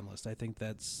see a ban list. I think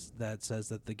that says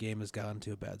that the game has gone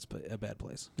to a bad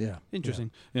place. Yeah,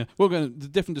 interesting. Yeah, we're going to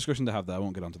different discussion to have there. I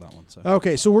won't get onto that one. So.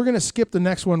 Okay, so we're going to skip the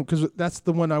next one because that's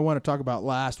the one I want to talk about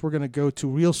last. We're going to go to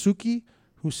Real Suki,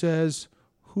 who says,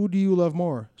 "Who do you love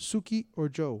more, Suki or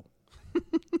Joe?"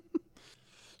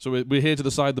 So we're here to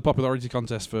decide the popularity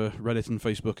contest for Reddit and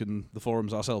Facebook and the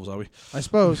forums ourselves, are we? I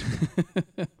suppose.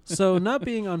 So not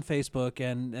being on Facebook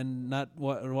and not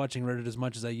watching Reddit as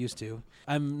much as I used to,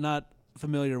 I'm not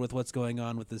familiar with what's going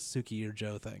on with this Suki or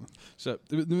Joe thing. So,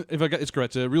 if I get this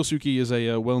correct, Real Suki is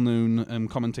a well-known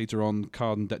commentator on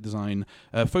card and deck design.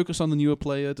 Focus on the newer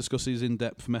player, discusses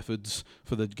in-depth methods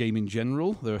for the game in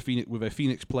general. They're with a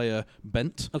Phoenix player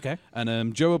bent. Okay.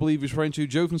 And Joe, I believe, is referring to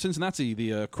Joe from Cincinnati,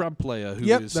 the crab player.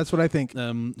 That's what I think.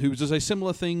 Who does a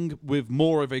similar thing with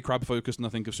more of a crab focus than I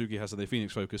think of Suki has a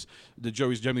Phoenix focus. The Joe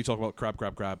is generally talking about crab.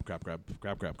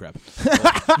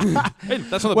 Hey,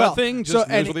 that's not a bad thing. Just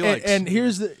knows what he likes. And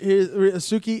here's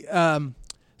Suki.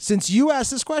 Since you asked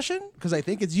this question, because I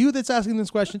think it's you that's asking this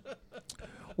question,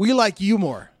 we like you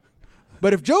more.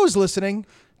 But if Joe's listening,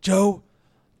 Joe,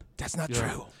 that's not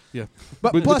true. Yeah.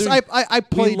 But We're plus, doing- I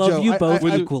played love Joe. you both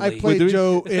I equally. played We're doing-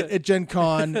 Joe at Gen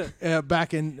Con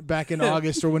back in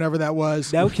August or whenever that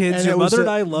was. Now, kids, And your it was mother a- and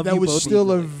I love that you was both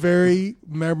still a equally. very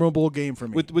memorable game for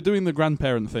me. We're doing the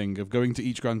grandparent thing of going to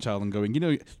each grandchild and going,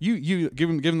 you give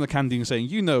them the candy and saying,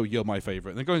 you're my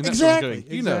favorite. And then going next one and Exactly,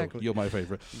 going, exactly. you're my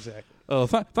favorite. Exactly. Oh,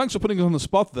 thanks for putting us on the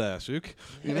spot there, Suk.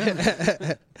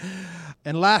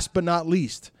 And last but not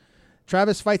least,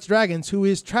 Travis Fights Dragons, who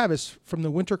is Travis from the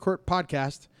Winter Court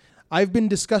podcast. I've been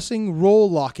discussing role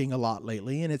locking a lot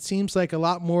lately, and it seems like a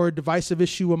lot more divisive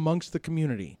issue amongst the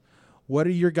community. What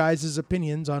are your guys'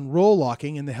 opinions on role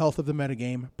locking and the health of the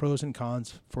metagame, pros and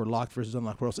cons for locked versus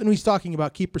unlocked roles? And he's talking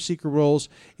about keeper-seeker roles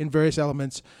in various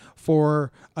elements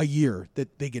for a year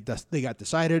that they got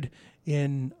decided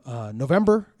in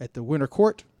November at the Winter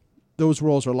Court. Those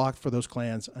roles are locked for those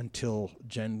clans until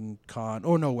Gen Con.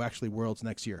 Oh, no, actually Worlds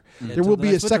next year. There until will the be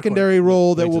a next Winter Court. secondary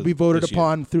role that Later will be voted this year.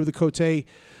 upon through the Cote.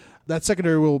 That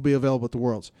secondary role will be available at the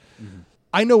Worlds.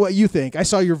 I know what you think. I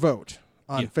saw your vote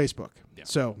on Yeah. Facebook. Yeah.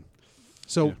 So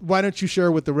Yeah. why don't you share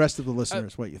with the rest of the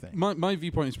listeners what you think? My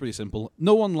viewpoint is pretty simple.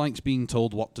 No one likes being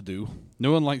told what to do.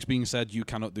 No one likes being said, you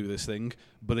cannot do this thing,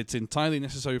 but it's entirely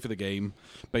necessary for the game.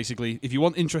 Basically, if you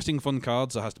want interesting, fun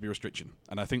cards, there has to be restriction.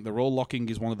 And I think the role locking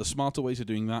is one of the smarter ways of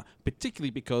doing that, particularly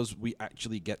because we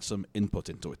actually get some input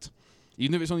into it.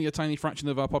 Even if it's only a tiny fraction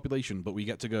of our population, but we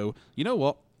get to go, you know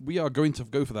what? We are going to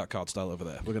go for that card style over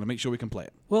there. We're going to make sure we can play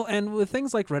it. Well, and with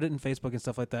things like Reddit and Facebook and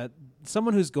stuff like that,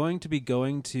 someone who's going to be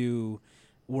going to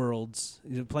Worlds,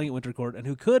 playing at Winter Court, and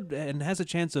who could and has a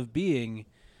chance of being,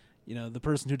 the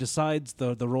person who decides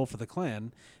the role for the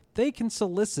clan, they can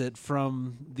solicit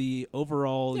from the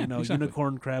overall, Yeah, exactly.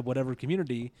 unicorn, crab, whatever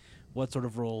community, what sort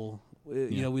of role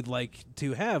we'd like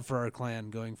to have for our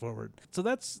clan going forward. So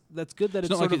that's good that It's it's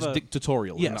not sort like it's of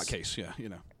dictatorial in Yes. that case. Yeah,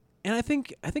 And I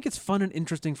think it's fun and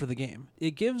interesting for the game.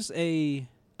 It gives a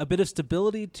bit of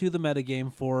stability to the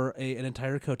metagame for an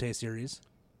entire Cote series.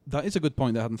 That is a good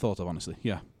point that I hadn't thought of, honestly.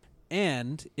 Yeah.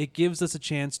 And it gives us a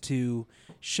chance to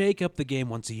shake up the game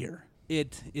once a year.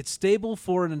 It's stable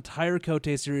for an entire Cote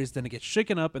series, then it gets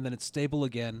shaken up, and then it's stable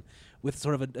again with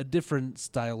sort of a different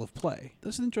style of play.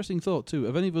 That's an interesting thought too.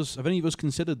 Have any of us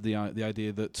considered the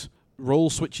idea that role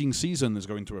switching season is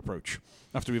going to approach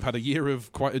after we've had a year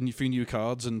of quite a few new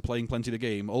cards and playing plenty of the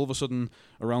game? All of a sudden,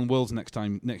 around Worlds next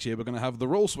year, we're going to have the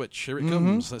role switch. Here it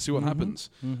comes. Let's see what happens.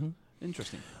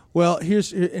 Interesting. Well,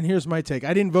 here's my take.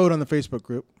 I didn't vote on the Facebook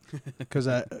group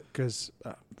because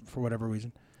for whatever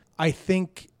reason, I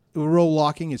think role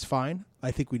locking is fine.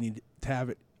 I think we need to have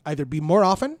it either be more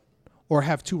often or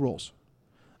have two roles,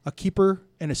 a keeper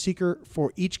and a seeker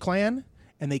for each clan,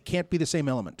 and they can't be the same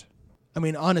element. I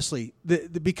mean, honestly,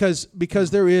 because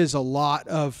there is a lot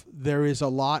of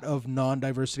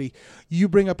non-diversity. You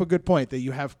bring up a good point that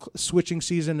you have switching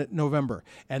season at November,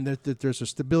 and that there's a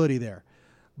stability there.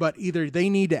 But either they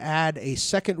need to add a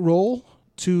second role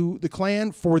to the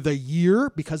clan for the year,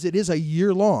 because it is a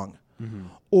year long,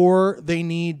 or they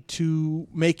need to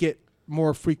make it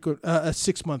more frequent, a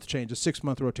 6-month change, a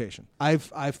 6-month rotation. I've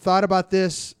thought about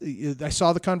this. I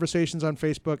saw the conversations on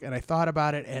Facebook, and I thought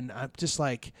about it, and I'm just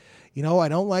like, I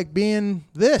don't like being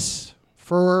this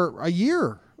for a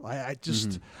year. I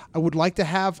would like to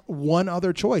have one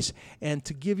other choice, and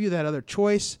to give you that other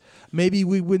choice, maybe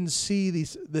we wouldn't see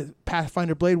the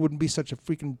Pathfinder Blade wouldn't be such a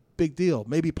freaking big deal.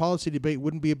 Maybe policy debate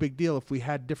wouldn't be a big deal if we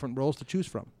had different roles to choose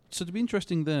from. So to be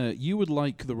interesting there, you would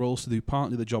like the roles to do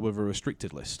partly the job of a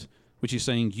restricted list, which is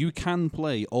saying you can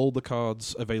play all the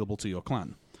cards available to your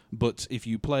clan. But if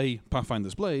you play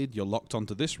Pathfinder's Blade, you're locked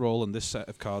onto this role, and this set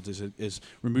of cards is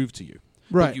removed to you.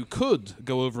 Right. But you could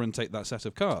go over and take that set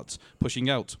of cards, pushing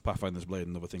out Pathfinder's Blade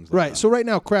and other things like Right. that. So right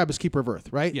now, Crab is Keeper of Earth,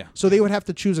 right? Yeah. So they would have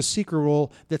to choose a Seeker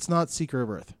role that's not Seeker of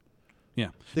Earth. Yeah,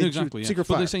 They no, exactly. choose Yeah. Secret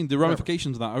But they're Fire, saying the whatever.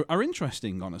 ramifications of that are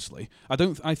interesting. Honestly,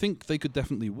 I think they could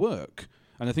definitely work,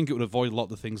 and I think it would avoid a lot of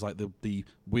the things like the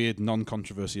weird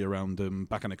non-controversy around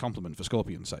Backhand Compliment for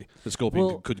Scorpion. Say that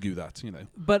Scorpion could do that.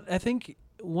 But I think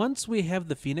once we have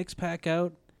the Phoenix pack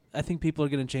out, I think people are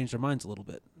going to change their minds a little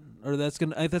bit, or that's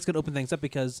going to open things up,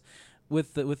 because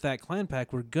with that clan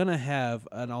pack, we're going to have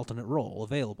an alternate role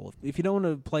available. If you don't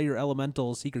want to play your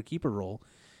elemental Seeker Keeper role,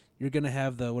 you're going to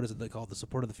have the, what is it they call it, the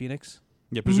Support of the Phoenix?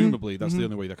 Yeah, presumably that's the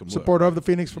only way that can work. Support of the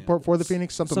Phoenix, support for the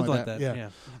Phoenix, something like that. that. Yeah.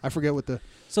 I forget what the.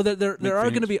 So there are Phoenix.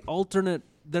 going to be alternate.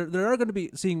 There are going to be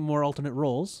seeing more alternate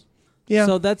roles. Yeah.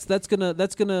 So that's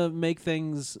gonna make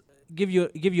things give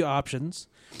you options.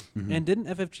 And didn't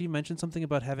FFG mention something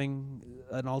about having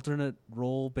an alternate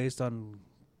role based on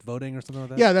voting or something like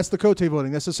that? Yeah, that's the Cote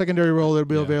voting. That's the secondary role that'll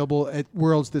be Yeah. available at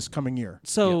Worlds this coming year.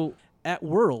 So at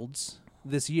Worlds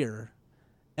this year,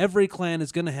 every clan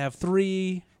is going to have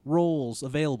 3 roles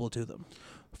available to them.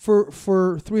 For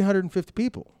 350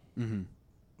 people. Mm-hmm.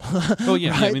 Oh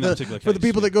yeah, Right? yeah, I mean that particular case, for the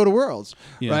people that go to Worlds,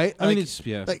 yeah. right? I mean, it's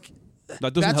like that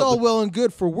doesn't that's help all the- well and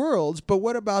good for Worlds, but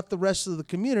what about the rest of the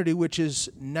community, which is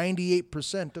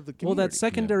 98% of the community? Well, that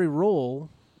secondary role,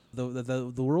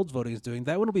 the Worlds voting is doing,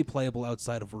 that wouldn't be playable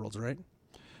outside of Worlds, right?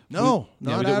 No,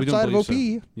 Yeah, not we don't outside of OP.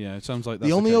 believe so. Yeah, it sounds like that's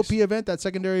The only case. OP event, that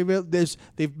secondary event,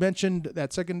 they've mentioned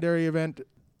that secondary event,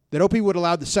 that OP would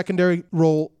allow the secondary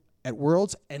role at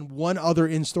Worlds and one other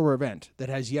in-store event that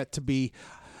has yet to be.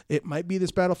 It might be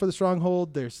this Battle for the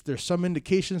Stronghold. There's some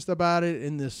indications about it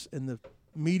in the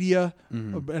media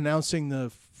announcing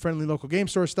the friendly local game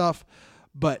store stuff,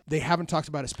 but they haven't talked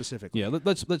about it specifically. Yeah,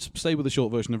 let's stay with the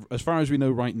short version. Of, as far as we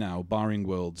know right now, barring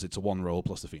Worlds, it's a 1 role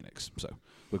plus the Phoenix. So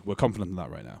we're confident in that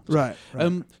right now. So, Right.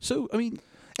 So I mean,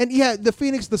 And yeah,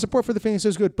 the support for the Phoenix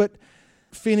is good, but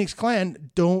Phoenix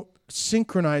Clan don't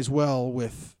synchronize well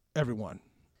with everyone.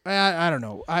 I don't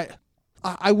know.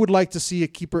 I would like to see a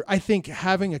keeper. I think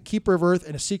having a keeper of Earth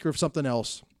and a seeker of something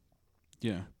else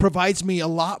yeah. provides me a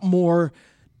lot more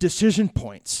decision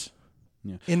points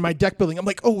Yeah. in my deck building. I'm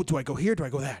like, oh, do I go here? Do I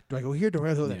go that? Do I go here? Do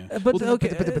I go there? Yeah. But Well,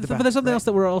 okay, but there's something else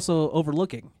that we're also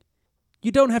overlooking.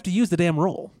 You don't have to use the damn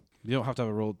role. You don't have to have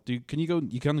a role. Can you go?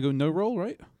 You can go no role,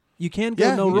 right? You can go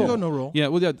Yeah, no you role. can go no roll. Yeah.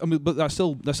 Well, yeah. I mean, but that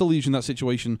still leaves you in that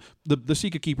situation. The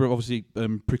Seeker Keeper obviously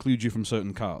precludes you from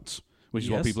certain cards, which is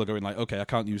what Yes. people are going like. Okay, I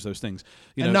can't use those things.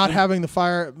 You And know, not having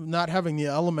the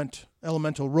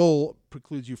elemental role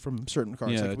precludes you from certain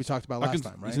cards, like we talked about last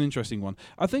time, right? It's an interesting one.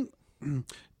 I think.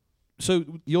 So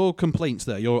your complaints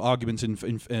there, your arguments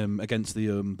in against the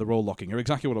role locking are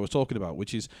exactly what I was talking about,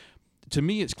 which is, to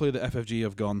me, it's clear that FFG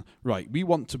have gone, right, we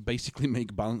want to basically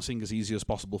make balancing as easy as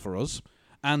possible for us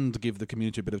and give the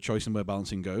community a bit of choice in where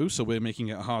balancing goes, so we're making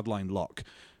it a hardline lock.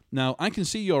 Now, I can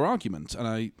see your argument,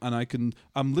 and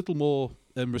I'm a little more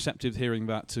receptive hearing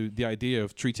that to the idea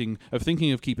of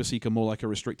thinking of Keeper Seeker more like a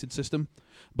restricted system,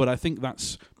 but I think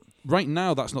that's right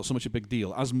now, that's not so much a big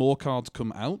deal. As more cards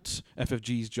come out,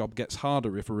 FFG's job gets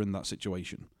harder if we're in that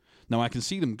situation. Now, I can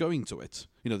see them going to it,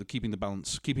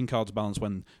 keeping cards balanced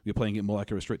when we're playing it more like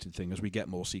a restricted thing as we get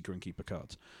more Seeker and Keeper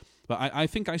cards. But I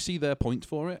think I see their point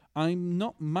for it. I'm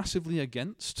not massively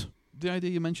against the idea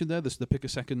you mentioned there. This the pick a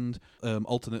second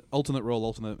alternate role,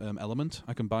 alternate element.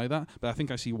 I can buy that, but I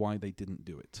think I see why they didn't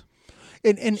do it.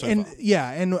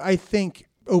 And I think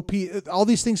OP, all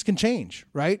these things can change,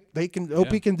 right?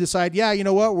 OP can decide, you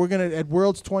know what, we're gonna at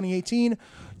Worlds 2018,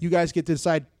 you guys get to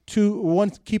decide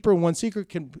one keeper and one seeker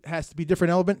has to be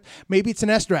different element. Maybe it's an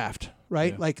S draft,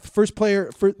 right? Yeah. Like the first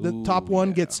player for the top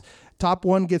one gets top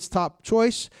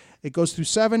choice. It goes through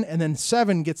 7, and then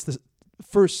 7 gets the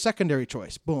first secondary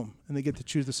choice. Boom, and they get to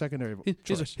choose the secondary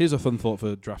choice. Here's a fun thought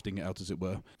for drafting it out, as it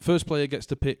were. First player gets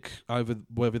to pick either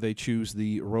whether they choose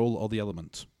the role or the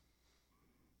element.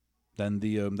 Then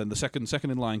the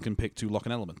second in line can pick to lock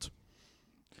an element.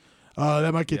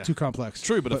 That might get too complex.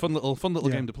 True, but a fun little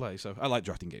yeah. game to play. So I like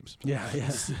drafting games. Yeah.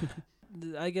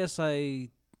 I guess I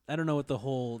don't know what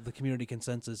the community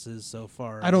consensus is so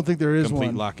far. I don't think there is Complete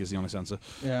one. lack is the honest answer.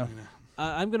 Yeah.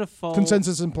 I'm gonna fall.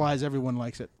 Consensus implies everyone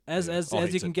likes it. As Or you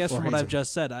hates can it. guess Or from what hates I've it.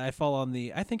 just said, I fall on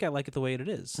the. I think I like it the way it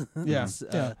is. Yeah.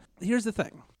 Here's the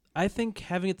thing. I think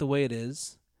having it the way it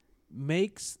is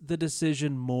makes the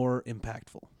decision more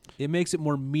impactful. It makes it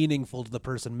more meaningful to the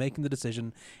person making the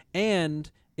decision,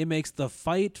 and it makes the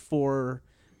fight for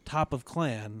top of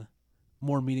clan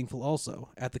more meaningful also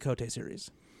at the Kote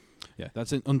series. Yeah,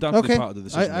 that's undoubtedly Okay, part of the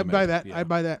decision. I they buy made. that. Yeah. I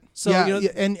buy that. So, yeah, you know-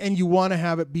 yeah, and you want to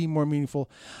have it be more meaningful.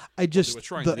 I just were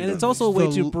trying to do And that. it's also a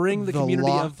way to the- bring the the community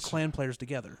lot- of clan players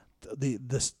together.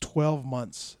 this 12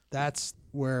 months. That's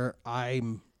where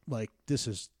I'm like, this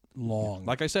is long.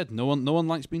 Like I said, no one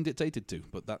likes being dictated to,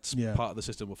 but that's Yeah. part of the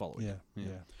system we're following. yeah.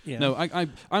 Yeah. No,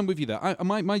 I'm with you there.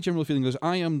 My general feeling is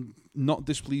I am not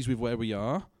displeased with where we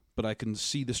are, but I can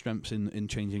see the strengths in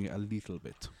changing it a little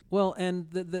bit. Well, and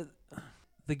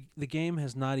the game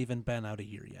has not even been out a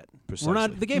year yet.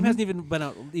 Precisely. The game hasn't even been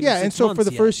out. Even Yeah, and 6 so months for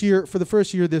the yet.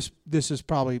 first year, this is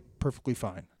probably perfectly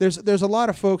fine. There's a lot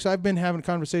of folks. I've been having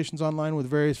conversations online with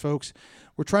various folks.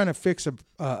 We're trying to fix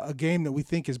a game that we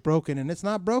think is broken, and it's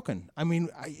not broken. I mean,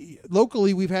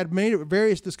 locally we've had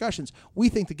various discussions. We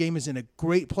think the game is in a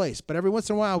great place, but every once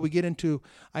in a while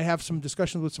I have some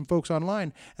discussions with some folks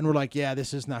online, and we're like, yeah,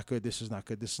 this is not good. This is not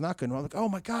good. This is not good. And I'm like, oh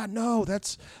my God, no,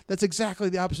 that's exactly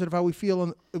the opposite of how we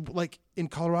feel like in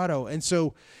Colorado. And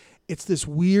so it's this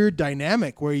weird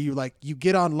dynamic where you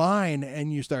get online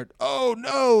and you start, oh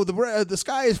no, the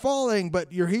sky is falling,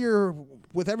 but you're here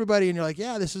with everybody and you're like,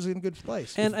 yeah, this is in a good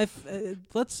place. And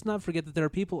let's not forget that there are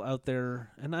people out there,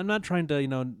 and I'm not trying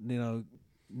to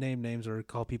name names or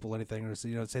call people anything or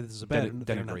say this is a bad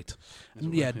denigrate.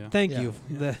 Thank you.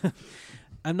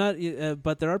 I'm not,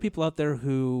 but there are people out there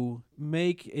who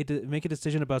make a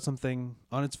decision about something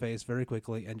on its face very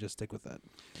quickly and just stick with that.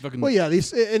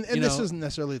 This isn't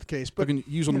necessarily the case. But I can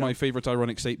use one of my favorite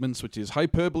ironic statements, which is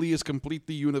hyperbole is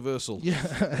completely universal.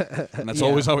 Yeah, and that's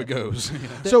always how it goes.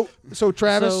 So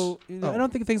Travis, I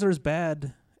don't think things are as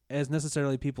bad as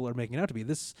necessarily people are making it out to be.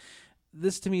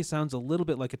 This to me sounds a little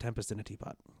bit like a tempest in a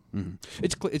teapot. Mm-hmm.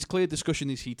 It's clear discussion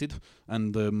is heated,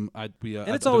 and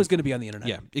it's always going to be on the internet.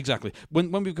 Yeah, exactly.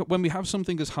 When we have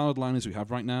something as hardline as we have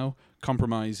right now,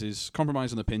 compromise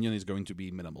and opinion is going to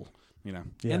be minimal.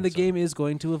 And the game is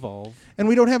going to evolve. And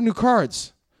we don't have new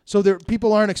cards. So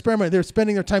people aren't experimenting. They're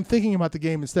spending their time thinking about the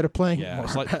game instead of playing it more.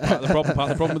 It's like the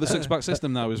problem with the 6-pack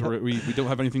system now is we don't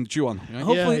have anything to chew on. Right?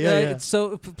 Hopefully,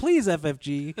 so please,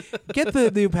 FFG, get the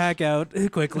new pack out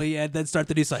quickly and then start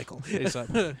the new cycle.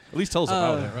 At least tell us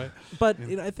about it, right? But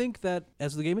I think that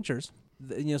as the game matures,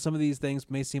 some of these things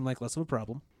may seem like less of a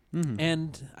problem. Mm-hmm.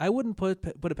 And I wouldn't put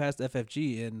it past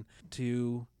FFG in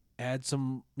to add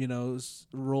some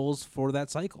roles for that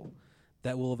cycle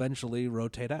that will eventually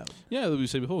rotate out. Yeah, as we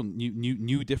said before,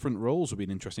 new different roles would be an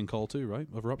interesting call too, right?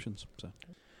 Other options. So.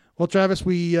 Well, Travis,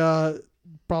 we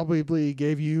probably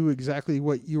gave you exactly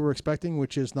what you were expecting,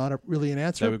 which is not really an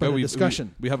answer, but a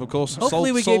discussion. We have, of course,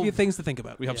 hopefully we gave you things to think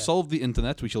about. We have solved the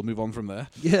internet. We shall move on from there.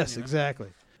 Yes, exactly.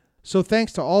 So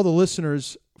thanks to all the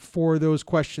listeners for those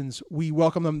questions. We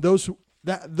welcome them. Those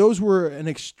were an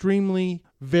extremely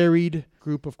varied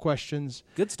group of questions.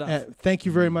 Good stuff. Thank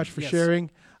you very much for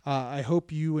sharing. I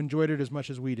hope you enjoyed it as much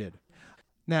as we did.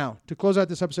 Now, to close out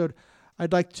this episode,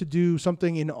 I'd like to do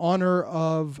something in honor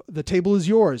of The Table Is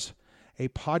Yours, a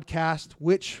podcast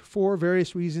which, for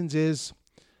various reasons, is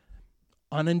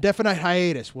on indefinite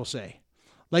hiatus, we'll say.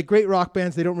 Like great rock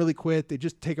bands, they don't really quit. They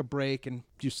just take a break and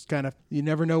just you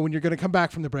never know when you're going to come back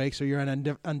from the break, so you're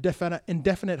on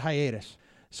indefinite hiatus.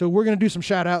 So we're going to do some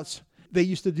shout-outs. They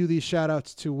used to do these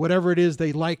shout-outs to whatever it is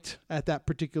they liked at that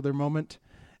particular moment.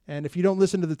 And if you don't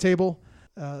listen to The Table,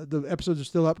 the episodes are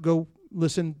still up. Go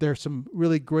listen. There's some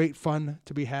really great fun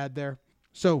to be had there.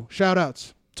 So,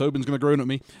 shout-outs. Tobin's going to groan at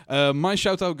me. My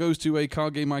shout-out goes to a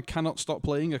card game I cannot stop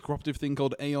playing, a cooperative thing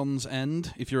called Aeon's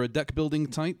End. If you're a deck-building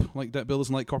type, like deck builders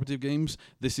and like cooperative games,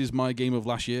 this is my game of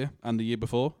last year and the year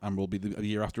before, and will be the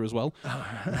year after as well.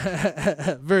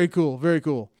 Very cool, very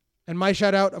cool. And my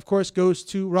shout-out, of course, goes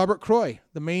to Robert Croy,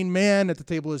 the main man at The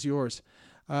Table Is Yours.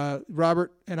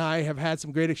 Robert and I have had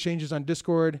some great exchanges on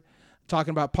Discord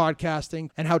talking about podcasting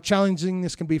and how challenging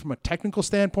this can be from a technical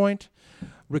standpoint,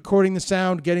 recording the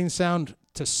sound, getting the sound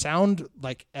to sound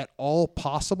like at all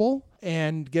possible,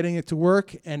 and getting it to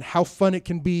work, and how fun it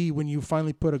can be when you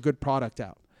finally put a good product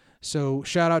out. So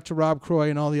shout out to Rob Croy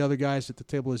and all the other guys at The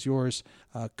Table Is Yours.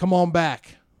 Come on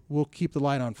back. We'll keep the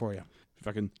light on for you. If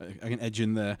I can edge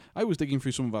in there. I was digging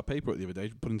through some of our paperwork the other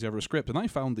day, putting together a script, and I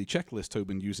found the checklist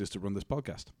Tobin uses to run this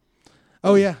podcast.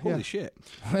 Oh, yeah. Holy shit.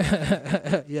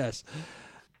 Yes.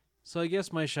 So I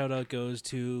guess my shout-out goes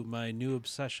to my new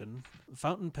obsession,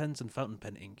 fountain pens and fountain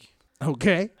pen ink.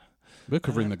 Okay. We're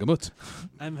covering the gamut.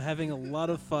 I'm having a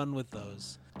lot of fun with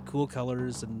those. Cool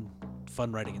colors and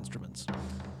fun writing instruments.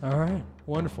 All right.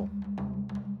 Wonderful.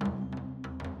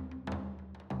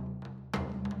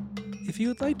 If you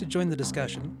would like to join the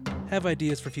discussion, have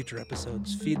ideas for future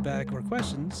episodes, feedback, or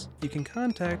questions, you can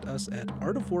contact us at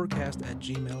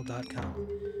artofwarcast@gmail.com,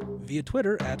 via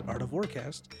Twitter at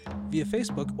artofwarcast, via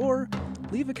Facebook, or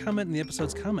leave a comment in the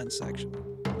episode's comments section.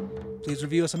 Please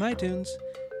review us on iTunes.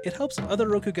 It helps other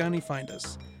Rokugani find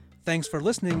us. Thanks for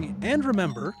listening, and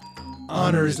remember,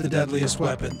 honor is the deadliest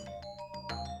weapon.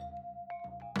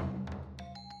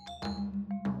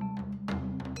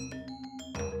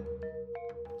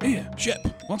 Here, Shep,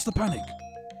 what's the panic?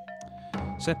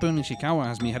 Seppo Nishikawa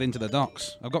has me heading to the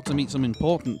docks. I've got to meet some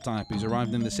important type who's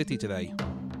arrived in the city today.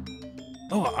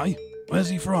 Oh, aye. Where's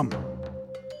he from?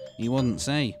 He wouldn't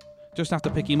say. Just have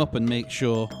to pick him up and make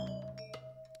sure.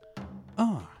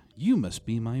 Ah, you must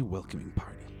be my welcoming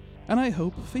party, and I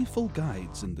hope faithful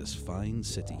guides in this fine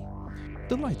city.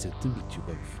 Delighted to meet you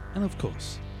both. And of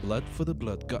course, blood for the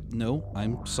blood god. No,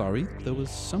 I'm sorry, there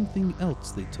was something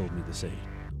else they told me to say.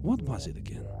 What was it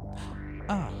again?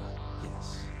 Ah,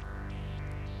 yes.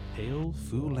 Hail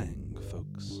Fu Lang, folks.